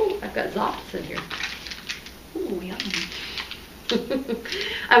sleeve. Oh, I've got Zops in here. Ooh, yum.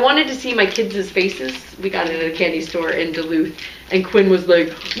 I wanted to see my kids' faces. We got it at a candy store in Duluth, and Quinn was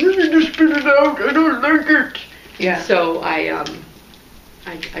like, "You need to spit it out. I don't like it." Yeah. So I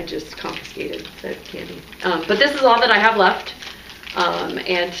just confiscated that candy. But this is all that I have left,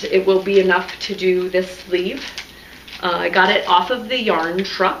 and it will be enough to do this sleeve. I got it off of the yarn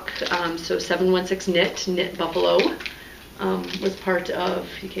truck, so 716 Knit Buffalo was part of.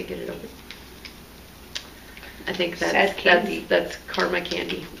 You can't get it open. I think Sad candy. that's karma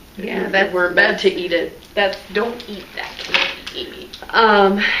candy. Yeah, we're meant to eat it. Don't eat that candy, Amy.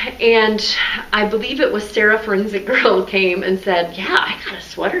 And I believe it was Sarah Forensic Girl came and said, "Yeah, I got a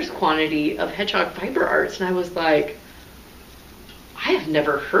sweater's quantity of hedgehog fiber arts," and I was like, I have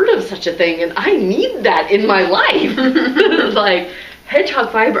never heard of such a thing, and I need that in my life. Like,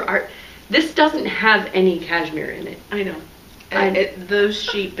 hedgehog fiber art. This doesn't have any cashmere in it. I know. And those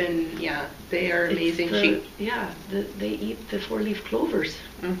sheep, and yeah, they are amazing sheep. Yeah, they eat the 4-leaf clovers.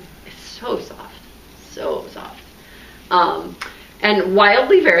 Mm. It's so soft, so soft. And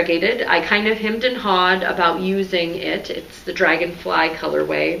wildly variegated. I kind of hemmed and hawed about using it. It's the Dragonfly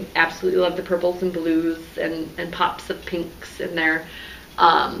colorway. Absolutely love the purples and blues and pops of pinks in there.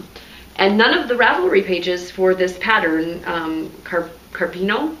 And none of the Ravelry pages for this pattern,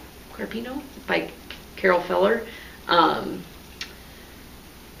 Carpino by Carol Feller,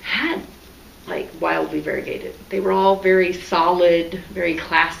 had like wildly variegated. They were all very solid, very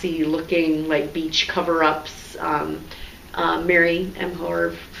classy looking, like beach cover-ups. Mary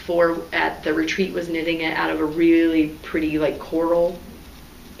Emhorv at the retreat was knitting it out of a really pretty like coral,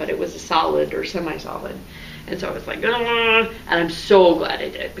 but it was a solid or semi-solid. And so I was like, and I'm so glad I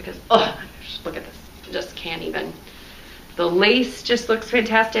did, because just look at this. Just can't even. The lace just looks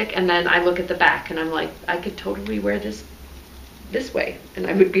fantastic, and then I look at the back and I'm like, I could totally wear this way and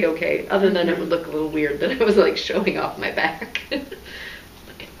I would be okay, other than it would look a little weird that I was like showing off my back.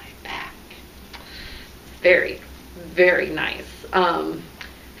 Look at my back. Very, very nice.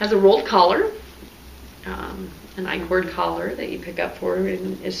 Has a rolled collar, an I-cord collar that you pick up for,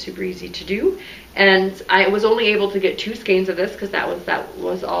 and is super easy to do. And I was only able to get 2 skeins of this because that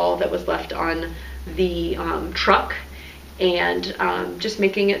was all that was left on the truck. And just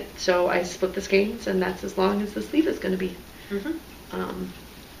making it so I split the skeins, and that's as long as the sleeve is going to be.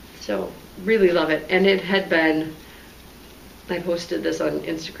 So really love it. And it had been, I posted this on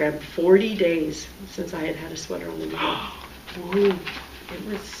Instagram, 40 days since I had a sweater on the needle. It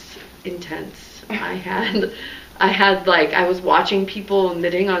was intense. I was watching people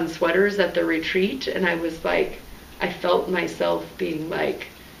knitting on sweaters at the retreat, and I was like, I felt myself being like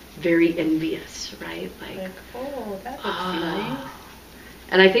very envious, right? Like oh, that looks nice.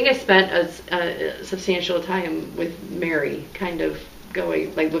 And I think I spent a substantial time with Mary, kind of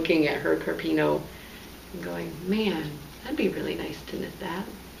going, like looking at her Carpino and going, man, that'd be really nice to knit that.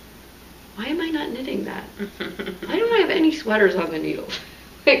 Why am I not knitting that? Why don't I have any sweaters on the needle?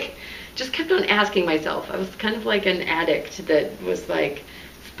 Like, just kept on asking myself. I was kind of like an addict that was like,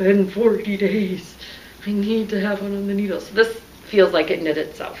 it's been 40 days. I need to have one on the needle. So this feels like it knit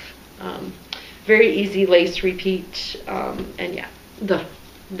itself. Very easy lace repeat. And yeah,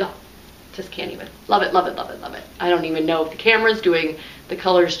 just can't even. Love it, love it, love it, love it. I don't even know if the camera's doing the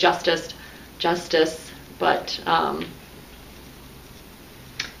colors justice, but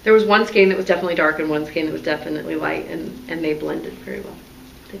there was one skein that was definitely dark and one skein that was definitely light, and they blended very well.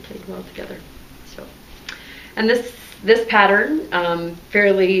 They played well together. So, and this pattern,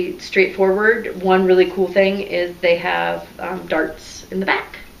 fairly straightforward. One really cool thing is they have darts in the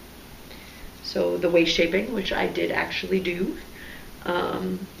back. So the waist shaping, which I did actually do,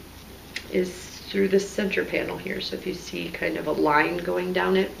 is through this center panel here. So if you see kind of a line going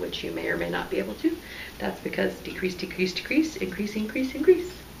down it, which you may or may not be able to, that's because decrease, decrease, decrease, increase, increase,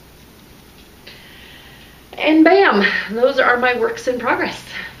 increase. And bam, those are my works in progress.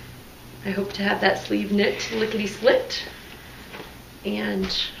 I hope to have that sleeve knit lickety split,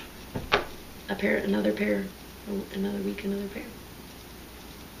 and another pair, another week, another pair.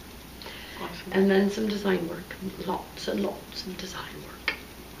 Awesome. And then some design work, lots and lots of design work,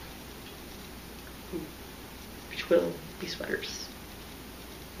 which will be sweaters.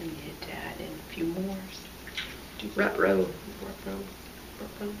 We need to add in a few more. Rep row.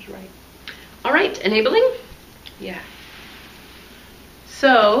 Rows, right. All right, enabling? Yeah.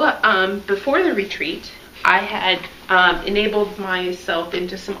 So, before the retreat, I had enabled myself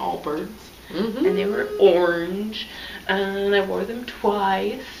into some Allbirds, and they were orange, and I wore them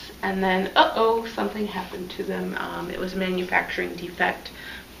twice, and then, something happened to them. It was a manufacturing defect,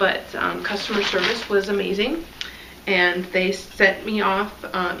 but customer service was amazing, and they sent me off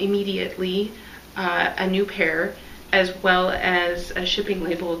immediately a new pair, as well as a shipping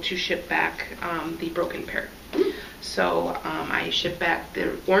label to ship back the broken pair. So I shipped back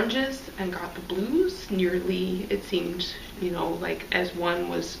the oranges and got the blues. Nearly, it seemed, like as one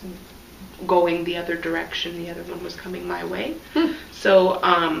was going the other direction, the other one was coming my way. So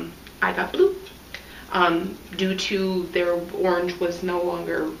I got blue. Due to their orange was no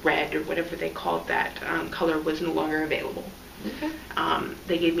longer red, or whatever they called that color was no longer available. Okay.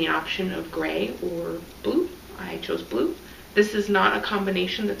 They gave me an option of gray or blue. I chose blue. This is not a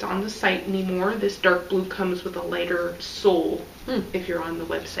combination that's on the site anymore. This dark blue comes with a lighter sole if you're on the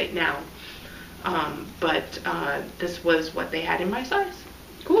website now. But this was what they had in my size.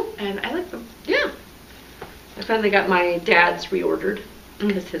 Cool. And I like them. Yeah. I finally got my dad's reordered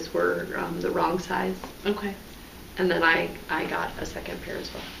because his were the wrong size. Okay. And then I got a second pair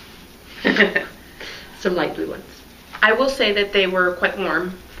as well. Some light blue ones. I will say that they were quite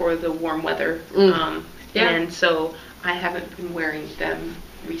warm for the warm weather. Yeah. And so I haven't been wearing them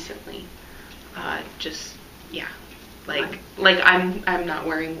recently. Like I'm not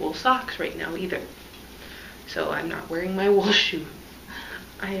wearing wool socks right now either. So I'm not wearing my wool shoes.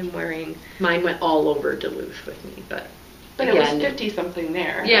 I am wearing... Mine went all over Duluth with me, but it was 50 something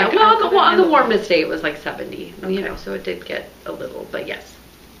there. Yeah, like, well, on the warmest day it was like 70, Okay. So it did get a little, but yes.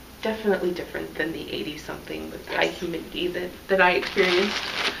 Definitely different than the 80 something with high humidity that I experienced.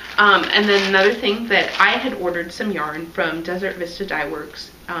 And then another thing that I had ordered some yarn from Desert Vista Dye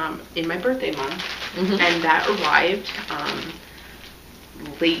Works in my birthday month, and that arrived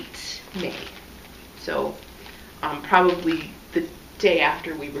late May. So probably the day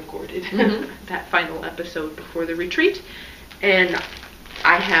after we recorded that final episode before the retreat. And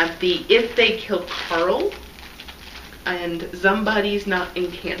I have the If They Kill Carl and Somebody's Not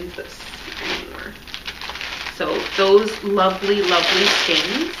in Kansas anymore. So those lovely, lovely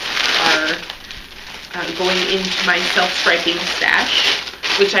skeins are going into my self-striping stash,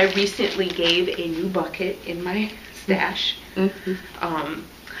 which I recently gave a new bucket in my stash.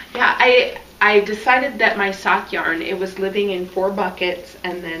 I decided that my sock yarn, it was living in 4 buckets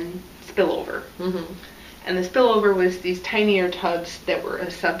and then spillover. And the spillover was these tinier tubs that were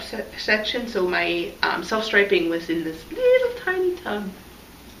a subsection, so my self-striping was in this little tiny tub.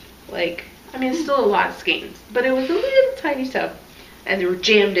 It's still a lot of skeins, but it was a little tiny tub, and they were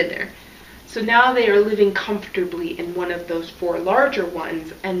jammed in there. So now they are living comfortably in one of those 4 larger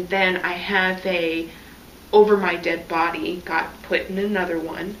ones, and then I have Over My Dead Body got put in another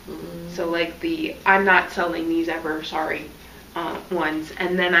one. So I'm not selling these ever, sorry, ones.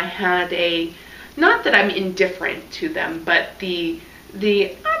 And then I had not that I'm indifferent to them, but I'm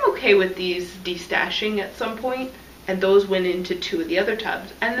okay with these destashing at some point, and those went into 2 of the other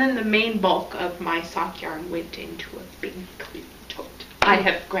tubs. And then the main bulk of my sock yarn went into a big clear tote. I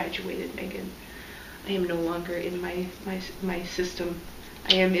have graduated, Megan. I am no longer in my system.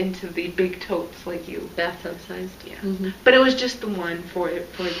 I am into the big totes like you. Bathtub sized. Yeah. But it was just the one for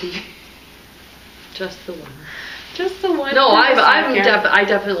the... Just the one. Just the one. No, I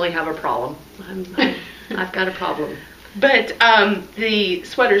definitely have a problem. I've got a problem. But the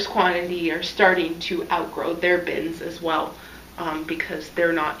sweaters quantity are starting to outgrow their bins as well, because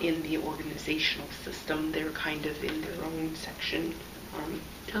they're not in the organizational system. They're kind of in their own section.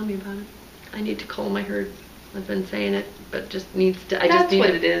 Tell me about it. I need to cull my herd. I've been saying it, but just needs to. That's what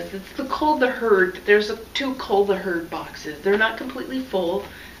it is. It's the Cull the Herd. There's 2 Cull the Herd boxes. They're not completely full,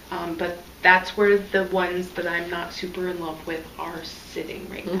 but that's where the ones that I'm not super in love with are sitting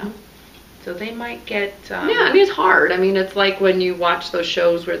right now. So they might get... it's hard. It's like when you watch those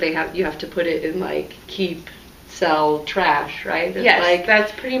shows where you have to put it in keep, sell, trash, right? Yes,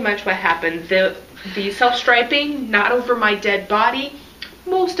 that's pretty much what happened. The self-striping, not Over My Dead Body,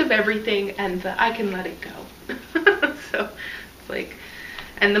 most of everything, and I can let it go. So it's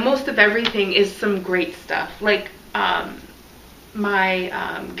and the most of everything is some great stuff.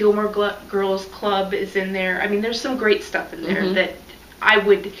 My Gilmore Girls Club is in there. There's some great stuff in there that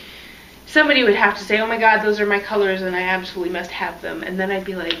somebody would have to say, oh my God, those are my colors and I absolutely must have them. And then I'd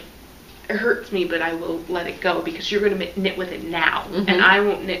be like, it hurts me, but I will let it go because you're going to knit with it now. And I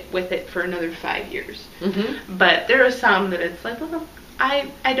won't knit with it for another 5 years. But there are some that it's well,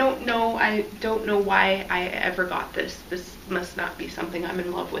 I don't know. I don't know why I ever got this. This must not be something I'm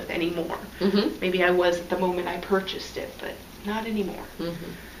in love with anymore. Mm-hmm. Maybe I was at the moment I purchased it, but not anymore.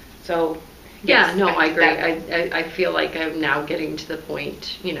 Mm-hmm. So, yeah, yes, no, I agree. I feel like I'm now getting to the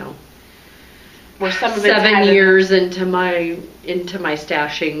point, where some of it's 7 years into my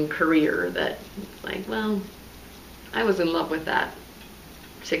stashing career that, like, well, I was in love with that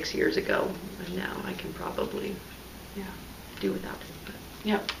 6 years ago, and now I can probably, do without it. But.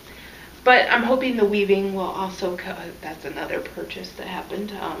 Yep. But I'm hoping the weaving will also, that's another purchase that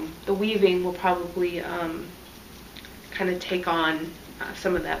happened. The weaving will probably kind of take on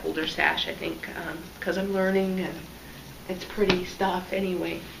some of that older stash, I think, because I'm learning and it's pretty stuff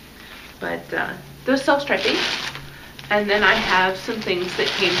anyway. But those self-striping. And then I have some things that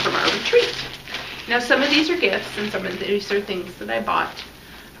came from our retreat. Now, some of these are gifts and some of these are things that I bought,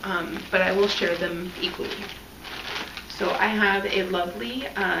 but I will share them equally. So I have a lovely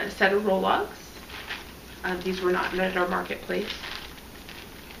set of roll-logs. These were not at our marketplace.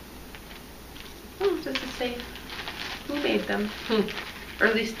 Oh, does it say who made them? Or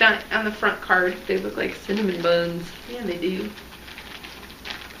at least not on the front card. They look like Cinnamon buns. Yeah, they do.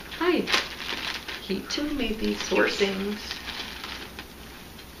 Hi. Heat. Who made these cute things?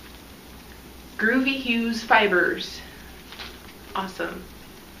 Groovy Hues Fibers. Awesome.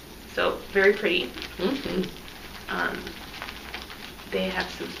 So, very pretty. Mm-hmm. They have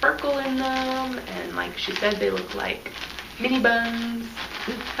some sparkle in them, and like she said, they look like mini buns,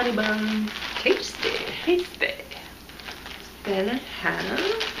 honey buns. Tasty. Tasty. Then I have,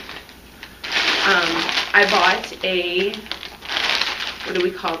 I bought a, what do we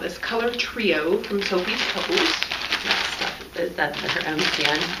call this, color trio from Sophie's Toes. That stuff, is that her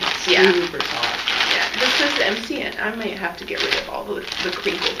MCN? It's Yeah. super soft. Yeah, this is MCN. I might have to get rid of all the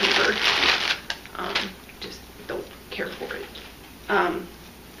crinkle paper. Just don't care for it.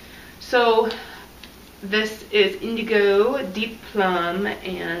 So this is indigo, deep plum,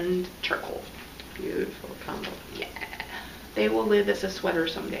 and charcoal. Beautiful combo. Yeah. They will live as a sweater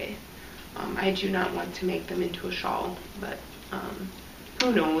someday. I do not want to make them into a shawl, but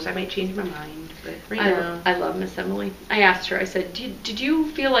who knows? I might change my mind. But right now, I love Miss Emily. I asked her, I said, did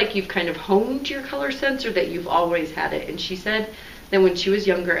you feel like you've kind of honed your color sense or that you've always had it? And she said that when she was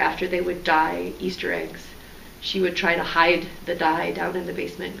younger, after they would dye Easter eggs, she would try to hide the dye down in the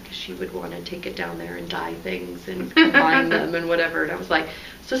basement because she would want to take it down there and dye things and combine them and whatever. And I was like,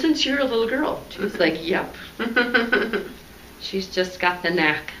 so since you're a little girl? She was like, yep. She's just got the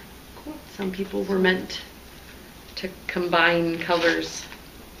knack. Cool. Some people were meant to combine colors.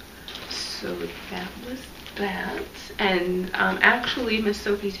 So that was that. And actually, Miss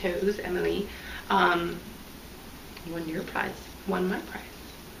Sophie Toes, Emily, won your prize. Won my prize.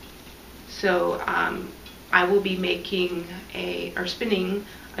 So I will be making spinning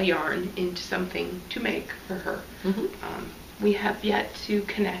a yarn into something to make for her. Mm-hmm. We have yet to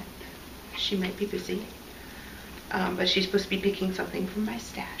connect. She might be busy. But she's supposed to be picking something from my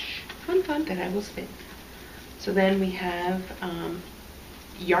stash. Fun, that I will spin. So then we have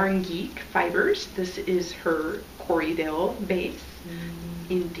Yarn Geek Fibers. This is her Corriedale base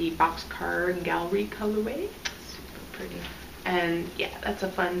in the Boxcar Gallery colorway. Super pretty. And yeah, that's a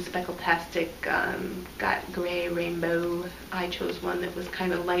fun speckltastic, got gray, rainbow. I chose one that was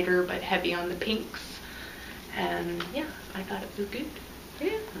kind of lighter but heavy on the pinks. And yeah, I thought it was good.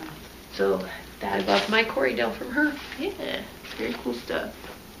 Yeah. So I love my Corriedale from her. Yeah, very cool stuff.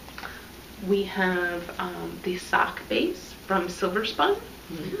 We have the sock base from Silverspun.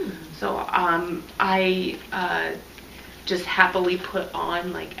 So I just happily put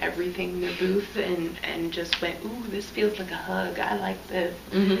on like everything in the booth and just went, ooh, this feels like a hug. I like this.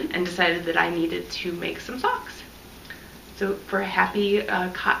 And decided that I needed to make some socks. So for a happy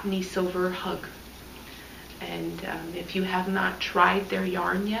cottony silver hug. And if you have not tried their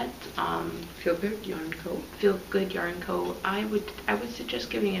yarn yet, Feel Good Yarn Co. Feel Good Yarn Co. I would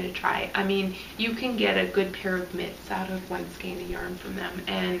suggest giving it a try. I mean, you can get a good pair of mitts out of one skein of yarn from them,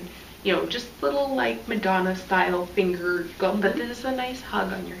 and just little like Madonna style finger go, but this is a nice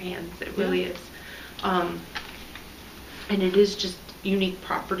hug on your hands. It really is. And it is just unique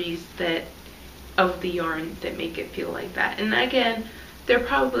properties of the yarn that make it feel like that. And again, there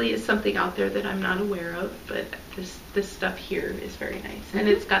probably is something out there that I'm not aware of, but this stuff here is very nice. And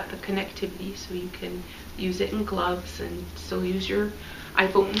it's got the connectivity, so you can use it in gloves and still use your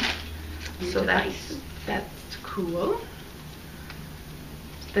iPhone. So that's cool.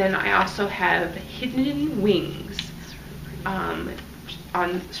 Then I also have Hidden Wings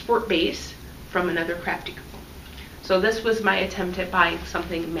on Sport Base from another Crafty Girl. So this was my attempt at buying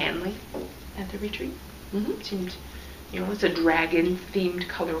something manly at the retreat. It seemed It's a dragon themed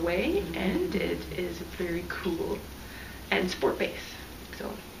colorway, and it is very cool and sport base.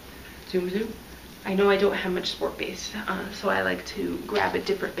 So Zoom zoom. I know I don't have much sport base, so I like to grab a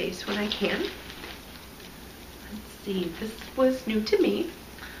different base when I can. Let's see, this was new to me.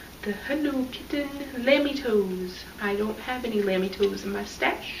 The Hello Kitten Lammy Toes. I don't have any Lammy Toes in my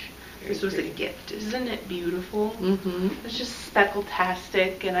stash. This was a gift. Isn't it beautiful? Mm-hmm. It's just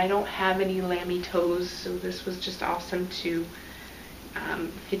speckle-tastic, and I don't have any Lammy Toes, so this was just awesome to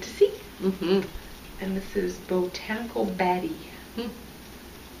get to see. Mm-hmm. And this is Botanical Batty. Mm-hmm.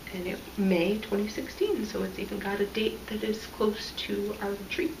 And it May 2016, so it's even got a date that is close to our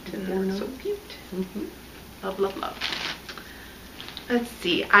retreat, and they're so cute. Mm-hmm. Love, love, love. Let's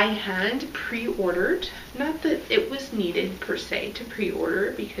see, I had pre-ordered, not that it was needed per se to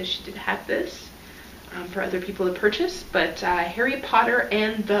pre-order, because she did have this for other people to purchase, but Harry Potter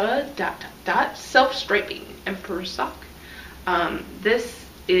and the ... self-striping Emperor sock. This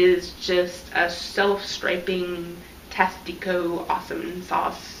is just a self-striping Tastico awesome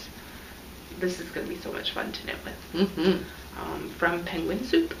sauce. This is going to be so much fun to knit with. Mm-hmm. From Penguin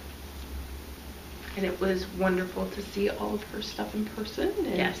Soup. And it was wonderful to see all of her stuff in person.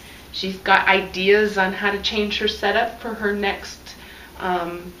 And yes. She's got ideas on how to change her setup for her next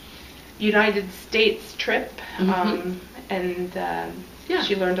United States trip. Mm-hmm. Yeah,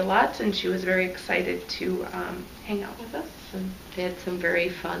 she learned a lot, and she was very excited to hang out with us. And they had some very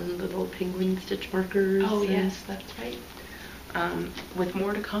fun little penguin stitch markers. Oh, yes, that's right. With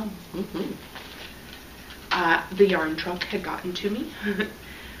more to come. Mm-hmm. The yarn truck had gotten to me.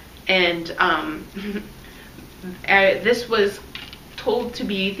 And this was told to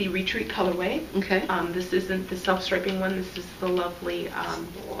be the Retreat colorway. Okay. This isn't the self-striping one. This is the lovely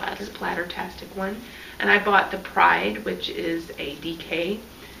Splattertastic one. And I bought the Pride, which is a DK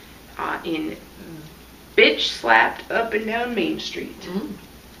in Bitch Slapped Up and Down Main Street.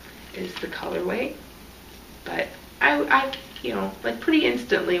 Is the colorway. But I pretty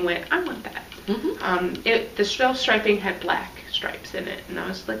instantly went, I want that. Mm-hmm. The self-striping had black stripes in it, and I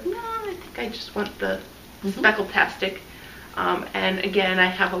was like, no, I think I just want the Speckle-tastic. And again, I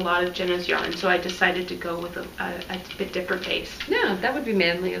have a lot of Jenna's yarn, so I decided to go with a bit different base. Yeah, that would be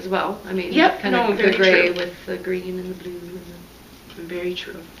manly as well. I mean, yep, kind of the gray with the green and the blue. And very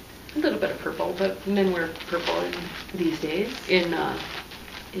true. A little bit of purple, but men wear purple these days in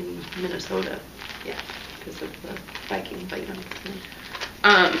Minnesota. Yeah, because of the Viking fight.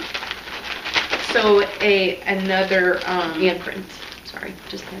 So another and Prince. Sorry,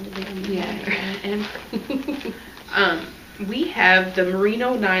 just handed me. And Prince. We have the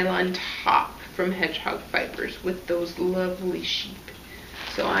merino nylon top from Hedgehog Fibers with those lovely sheep.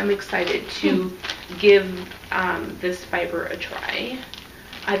 So I'm excited to give this fiber a try.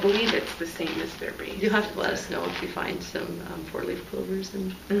 I believe it's the same as their base. You'll have to let us know if you find some 4-leaf clovers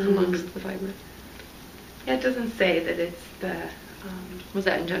amongst the fiber. Yeah, it doesn't say that it's the... was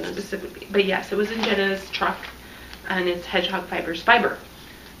that in Jenna's? Specifically. But yes, it was in Jenna's truck, and it's Hedgehog Fibers fiber.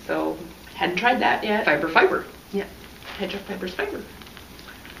 So, hadn't tried that yet. Fiber. Yeah, Hedgehog Fibers fiber.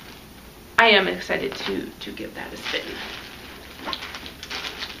 I am excited to give that a spin.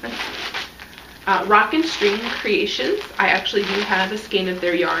 Rock and String Creations. I actually do have a skein of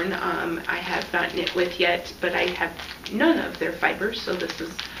their yarn. I have not knit with yet, but I have none of their fibers, so this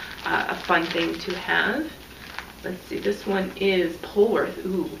is a fun thing to have. Let's see, this one is Polworth.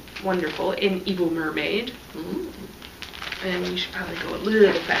 Ooh, wonderful. In Evil Mermaid. And we should probably go a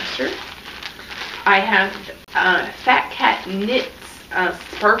little faster. I have Fat Cat Knits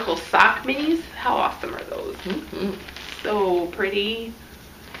Sparkle Sock Minis. How awesome are those? So pretty.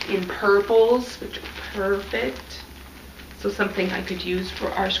 In purples, which are perfect. So something I could use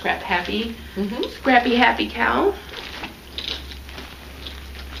for our Scrappy Happy Cow.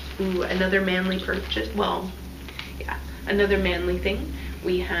 Ooh, another manly purchase. Well, yeah, another manly thing.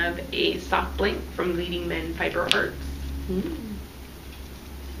 We have a sock blank from Leading Men Fiber Arts.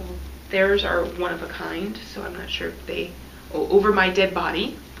 So theirs are one of a kind, so I'm not sure if they... Oh, Over My Dead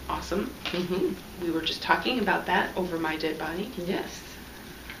Body. Awesome. We were just talking about that, Over My Dead Body. Yes.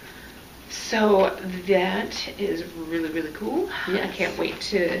 So that is really, really cool. Yes. I can't wait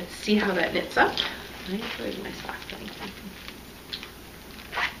to see how that knits up. I enjoyed my sock blank.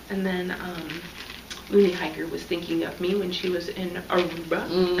 And then Looney Hiker was thinking of me when she was in Aruba,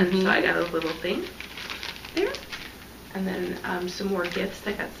 and so I got a little thing there. And then some more gifts.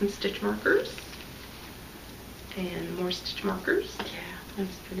 I got some stitch markers and more stitch markers. Yeah, I'm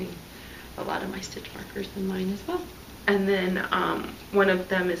putting a lot of my stitch markers in mine as well. And then one of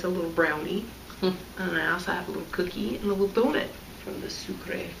them is a little brownie, and I also have a little cookie and a little donut from the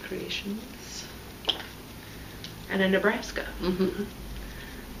Sucre Creations. and a Nebraska. Mm-hmm.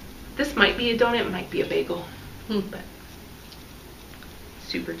 This might be a donut, might be a bagel, but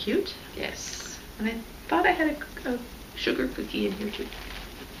super cute. Yes. And I thought I had a sugar cookie in here too.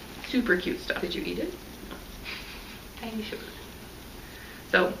 Super cute stuff. Did you eat it? Tiny sugar.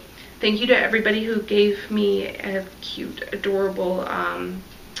 So, thank you to everybody who gave me a cute, adorable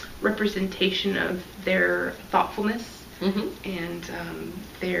representation of their thoughtfulness and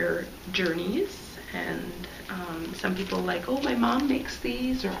their journeys. And some people like, oh, my mom makes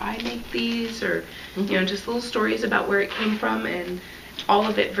these, or I make these, or you know, just little stories about where it came from, and all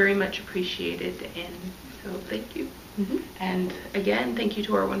of it very much appreciated. And so, thank you. And again, thank you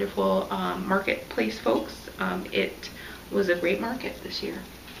to our wonderful marketplace folks. It was a great market this year.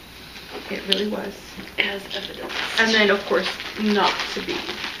 It really was. As evidence. And then, of course, not to be,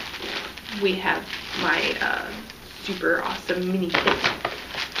 we have my super awesome mini kit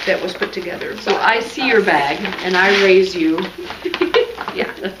that was put together. So I see your bag, and I raise you.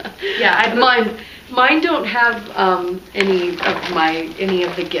 Yeah. Mine don't have any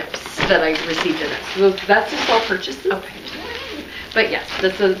of the gifts that I received in it. So that's just all purchases. Okay. But yes,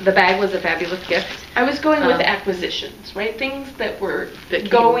 the bag was a fabulous gift. I was going with acquisitions, right? Things that were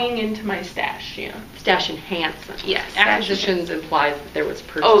going into my stash, you know. Stash enhancement. Yes. Acquisitions implies that there was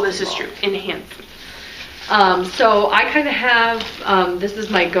purchase. Oh, this involved. is true. Enhancement. So I kind of have, this is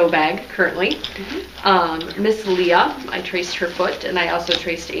my go bag currently. Miss Leah, I traced her foot, and I also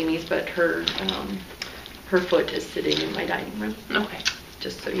traced Amy's, but her foot is sitting in my dining room. Okay.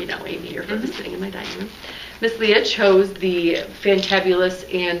 Just so you know, Amy, your foot is sitting in my dining room. Miss Leah chose the fantabulous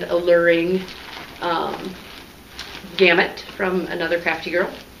and alluring gamut from Another Crafty Girl.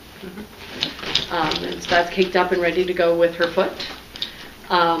 And so that's caked up and ready to go with her foot.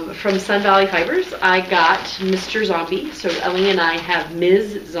 From Sun Valley Fibers, I got Mr. Zombie. So Ellie and I have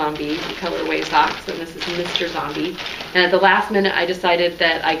Ms. Zombie colorway socks, and this is Mr. Zombie. And at the last minute, I decided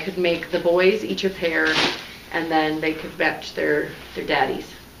that I could make the boys each a pair, and then they could match their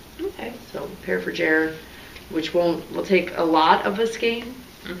daddies. Okay. So a pair for Jer, which will take a lot of a skein,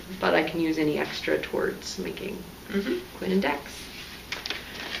 but I can use any extra towards making Quinn and Dex.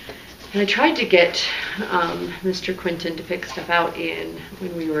 And I tried to get Mr. Quinton to pick stuff out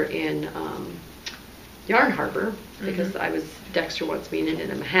when we were in Yarn Harbor, because Dexter wants me in it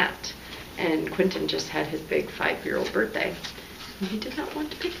in a hat, and Quinton just had his big 5-year-old birthday, and he did not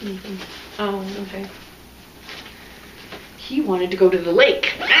want to pick anything. Oh, okay. He wanted to go to the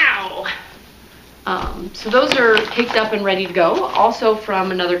lake. Ow! So those are caked up and ready to go. Also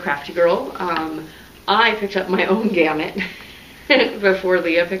from Another Crafty Girl, I picked up my own gamut before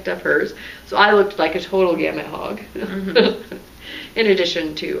Leah picked up hers. So I looked like a total gamut hog. In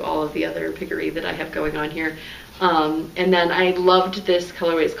addition to all of the other piggery that I have going on here. And then I loved this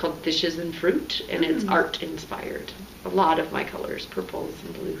colorway. It's called Dishes and Fruit, and it's art inspired. A lot of my colors, purples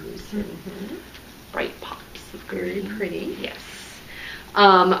and blues and bright pops of green. Very pretty. Yes.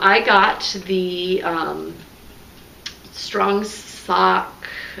 I got the Strong Sock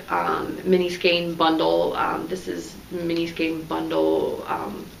mini skein bundle. This is mini skein bundle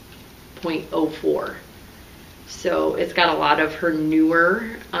 0.04. So it's got a lot of her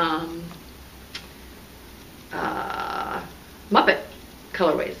newer Muppet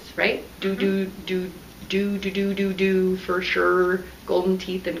colorways, right? Do for sure. Golden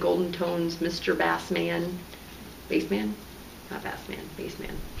Teeth and Golden Tones, Mr. Bassman. Bassman? Not Bassman,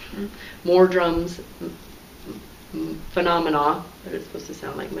 Bassman. More Drums, Phenomena, but it's supposed to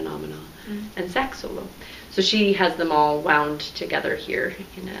sound like Menomina, and Sax Solo. So she has them all wound together here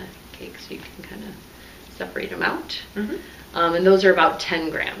in a cake, so you can kind of separate them out. And those are about 10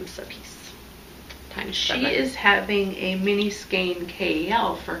 grams a piece. Times She 7. is having a mini skein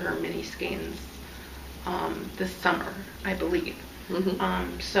KL for her mini skeins this summer, I believe.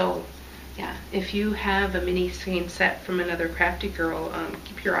 So yeah, if you have a mini skein set from Another Crafty Girl,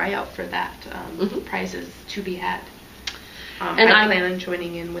 keep your eye out for that. Prizes to be had. And I plan on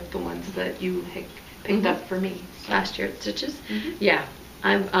joining in with the ones that you picked up for me last year at Stitches. Yeah,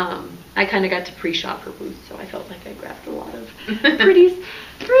 I kind of got to pre-shop her booth, so I felt like I grabbed a lot of pretties.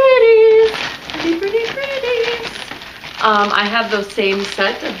 I have those same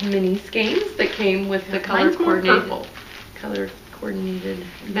set of mini skeins that came with the color coordinated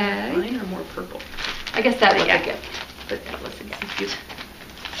bag. Mine are more purple. I guess that was a gift, but that was a gift.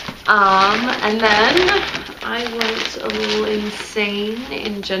 And then I went a little insane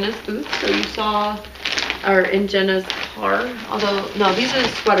in Jenna's booth. So you saw, or in Jenna's car. Although no, these are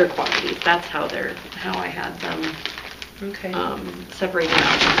sweater quantities. That's how I had them. Okay. Separated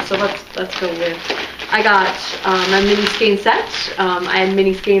out. So let's go with I got a mini skein set. I had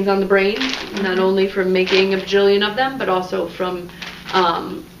mini skeins on the brain, not only from making a bajillion of them, but also from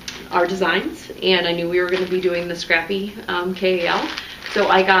our designs. And I knew we were going to be doing the Scrappy KAL. So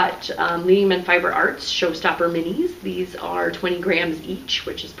I got Leading Men Fiber Arts Showstopper Minis. These are 20 grams each,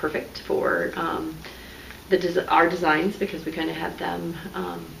 which is perfect for our designs because we kind of had them.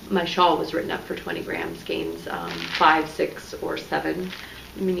 My shawl was written up for 20 gram skeins, 5, 6, or 7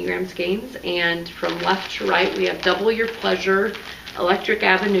 mini-gram skeins. And from left to right, we have Double Your Pleasure, Electric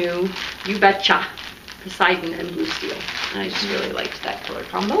Avenue, You Betcha, Poseidon, and Blue Steel. And I just really liked that color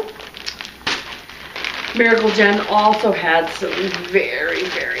combo. Miracle Gem also had some very,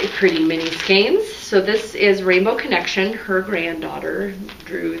 very pretty mini skeins. So this is Rainbow Connection. Her granddaughter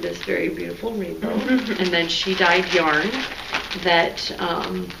drew this very beautiful rainbow, and then she dyed yarn that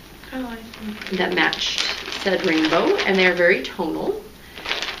that matched said rainbow, and they're very tonal.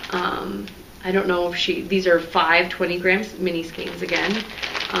 I don't know if these are 5 20 grams mini skeins again.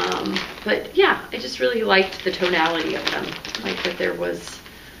 But yeah, I just really liked the tonality of them. Like that there was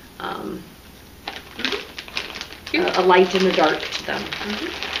a light and a dark to them,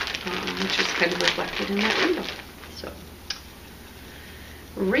 which is kind of reflected in that rainbow. So,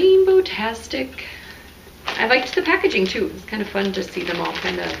 Rainbow-tastic. I liked the packaging too. It was kind of fun to see them all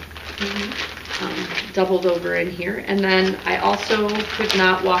kind of doubled over in here. And then I also could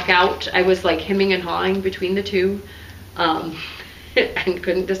not walk out. I was like hemming and hawing between the two and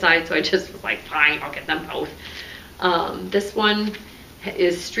couldn't decide, so I just was like, fine, I'll get them both. This one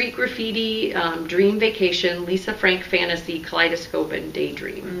is Street Graffiti, Dream Vacation, Lisa Frank Fantasy, Kaleidoscope, and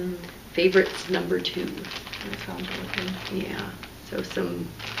Daydream. Favorites number 2. That sounds looking. Yeah, so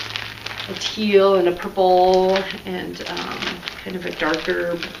a teal and a purple and kind of a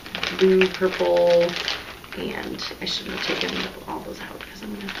darker blue purple. And I shouldn't have taken all those out because I'm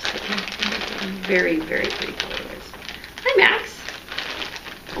going to have to take them. Very, very pretty colorways. Hi, Max.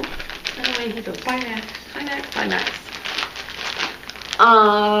 Oh, I don't know where he goes. Bye, Max. Hi, Max. Bye, Max.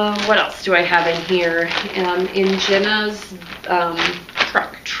 What else do I have in here? In Jenna's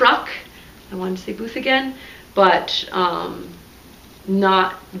truck. I wanted to say booth again, but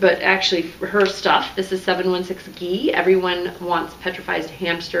actually her stuff. This is 716 Ghee. Everyone wants petrified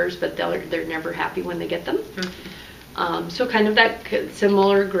hamsters, but they're never happy when they get them. So kind of that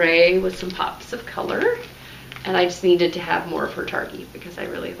similar gray with some pops of color. And I just needed to have more of her Targhee because I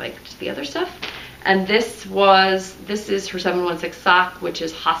really liked the other stuff. And this is her 716 sock, which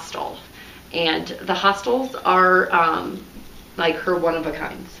is Hostel. And the Hostels are like her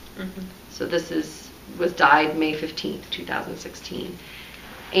one-of-a-kinds. So this was dyed May 15th, 2016.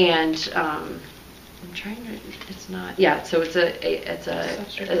 And I'm trying to, it's not, yeah, so it's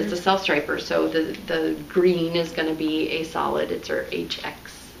a self-striper. So the green is going to be a solid, it's her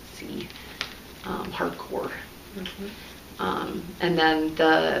HXC hardcore. And then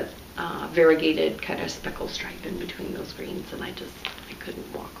the variegated kind of speckle stripe in between those greens, and I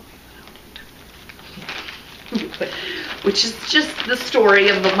couldn't walk away without it. Which is just the story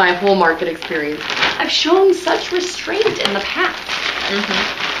of my whole market experience. I've shown such restraint in the past.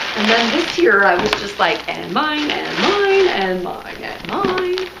 And then this year I was just like, and mine, and mine, and mine, and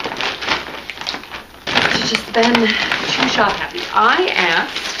mine. It's just been too shop happy. I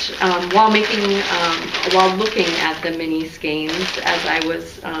asked, while looking at the mini skeins as I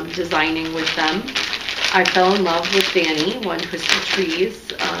was designing with them, I fell in love with Danny, One Twisted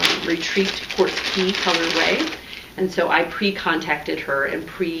Trees Retreat Portkey colorway. And so I pre-contacted her and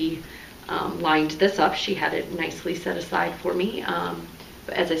lined this up. She had it nicely set aside for me.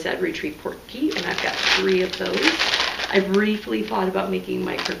 But as I said, Retreat Portkey, and I've got 3 of those. I briefly thought about making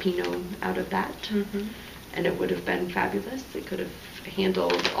my Carpino out of that, and it would have been fabulous. It could have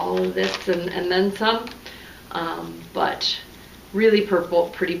handled all of this and then some, but really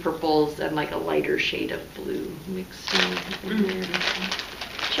pretty purples and like a lighter shade of blue mixed in there.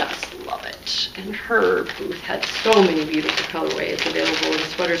 Just love it. And her booth had so many beautiful colorways available in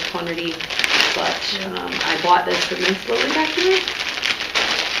sweaters quantity, but I bought this and then slowly back here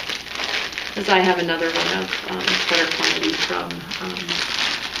because I have another one of sweater quantity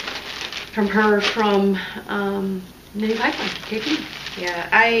from her Mini Pipeline, KP. Yeah,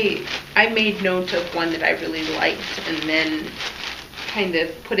 I made note of one that I really liked and then kind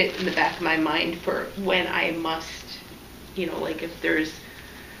of put it in the back of my mind for when I must, like if there's,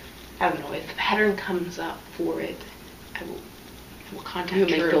 I don't know, if the pattern comes up for it, I will contact her. You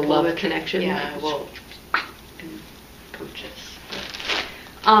make the love connection. Yeah, I will and purchase.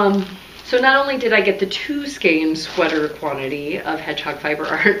 So not only did I get the 2 skein sweater quantity of Hedgehog Fiber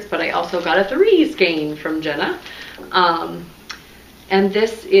Arts, but I also got a 3 skein from Jenna. And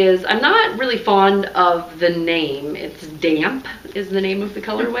this is, I'm not really fond of the name. It's Damp is the name of the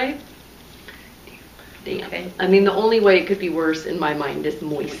colorway. Damp. Okay. I mean, the only way it could be worse in my mind is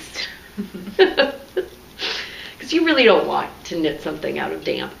Moist. Because you really don't want to knit something out of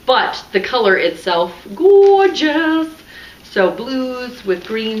damp. But the color itself, gorgeous. So blues with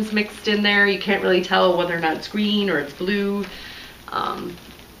greens mixed in there. You can't really tell whether or not it's green or it's blue.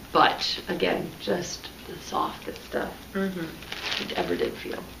 But again, just the softest stuff it ever did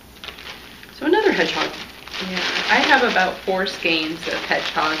feel. So another hedgehog. Yeah, I have about 4 skeins of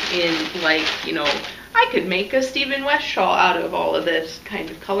hedgehog in, like, you know, I could make a Stephen West shawl out of all of this kind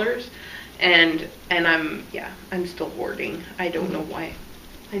of colors. And I'm still hoarding. I don't know why.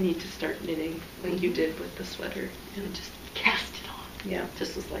 I need to start knitting like you did with the sweater. And just cast it on. Yeah.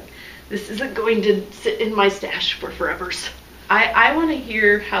 Just was like, this isn't going to sit in my stash for forevers. I want to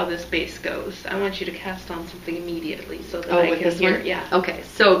hear how this base goes. I want you to cast on something immediately so that I can hear. Yeah. Okay.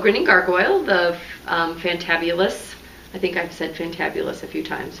 So Grinning Gargoyle, the Fantabulous. I think I've said Fantabulous a few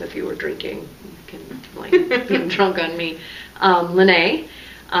times. So if you were drinking, you can blame being drunk on me. Lene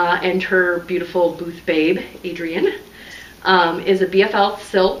and her beautiful Booth Babe, Adrian, is a BFL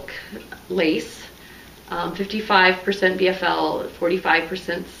silk lace. 55% BFL,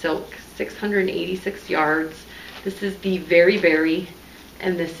 45% silk, 686 yards. This is the Very Berry,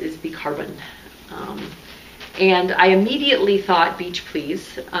 and this is the Carbon. And I immediately thought Beach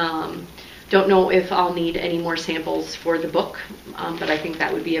Please. Don't know if I'll need any more samples for the book, but I think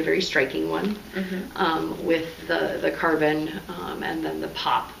that would be a very striking one with the Carbon and then the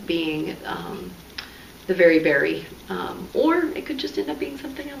pop being the Very Berry. Or it could just end up being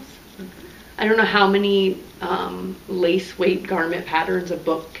something else. I don't know how many lace weight garment patterns a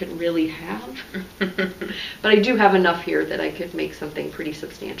book can really have, but I do have enough here that I could make something pretty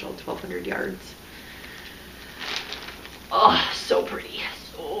substantial, 1,200 yards. Oh, so pretty,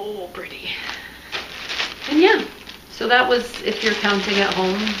 so pretty. And yeah, so that was, if you're counting at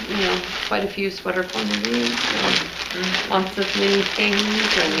home, you know, quite a few sweater quantities, lots of mini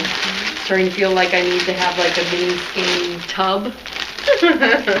skeins, and starting to feel like I need to have like a mini skein tub.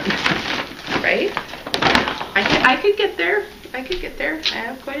 Right? I could get there. I could get there. I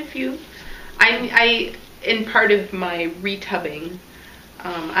have quite a few. In part of my retubbing,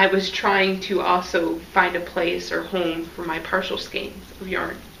 I was trying to also find a place or home for my partial skeins of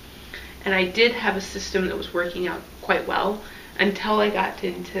yarn. And I did have a system that was working out quite well until I got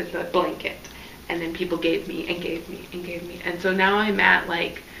into the blanket. And then people gave me and gave me and gave me. And so now I'm at,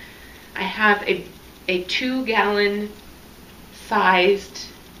 like, I have a 2-gallon sized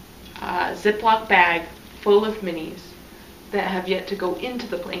Ziploc bag full of minis that have yet to go into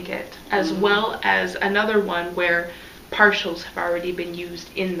the blanket, as well as another one where partials have already been used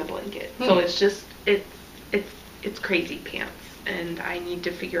in the blanket. So it's just it's crazy pants, and I need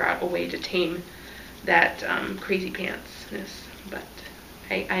to figure out a way to tame that crazy pantsness. But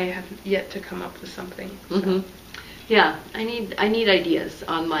I have yet to come up with something. So. Yeah, I need ideas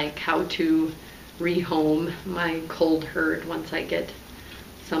on like how to rehome my cold herd once I get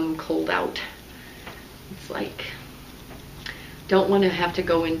some cold out. It's like, don't want to have to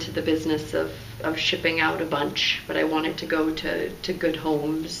go into the business of shipping out a bunch, but I want it to go to good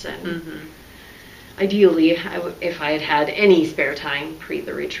homes. And ideally, if I had had any spare time pre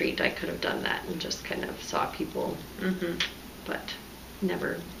the retreat, I could have done that and just kind of saw people. But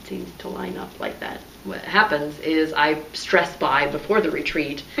never seems to line up like that. What happens is I stress buy before the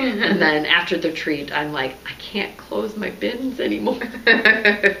retreat, and then after the retreat, I'm like, I can't close my bins anymore.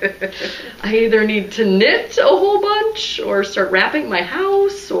 I either need to knit a whole bunch, or start wrapping my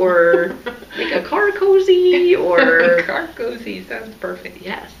house, or make a car cozy, or car cozy sounds perfect.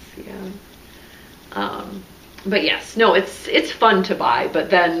 Yes, yeah. But yes, no, it's fun to buy,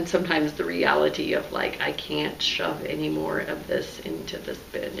 but then sometimes the reality of like, I can't shove any more of this into this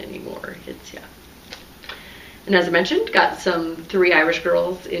bin anymore. It's, yeah. And as I mentioned, got some 3 Irish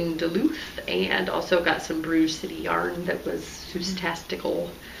Girls in Duluth, and also got some Bruges City yarn that was Seuss-tastical,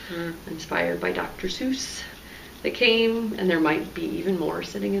 inspired by Dr. Seuss, that came, and there might be even more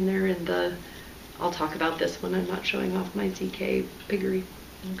sitting in there in the, I'll talk about this when I'm not showing off my ZK piggery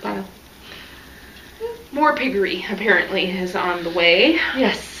file. More piggery, apparently, is on the way.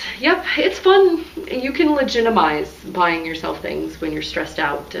 Yes. Yep. It's fun. You can legitimize buying yourself things when you're stressed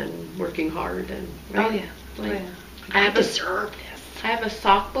out and working hard. And right? Oh, yeah. Like, yeah. I deserve this. I have a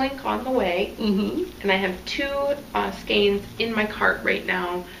sock blank on the way. And I have 2 skeins in my cart right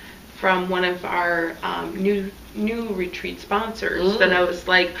now from one of our new retreat sponsors that I was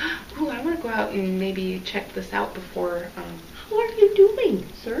like, oh, I want to go out and maybe check this out before. What are you doing,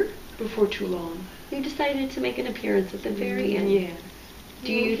 sir? Before too long. You decided to make an appearance at the very end. Yeah.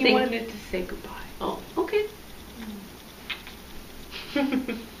 He wanted to say goodbye. Oh, okay.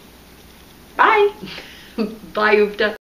 Bye. Bye, Ufta.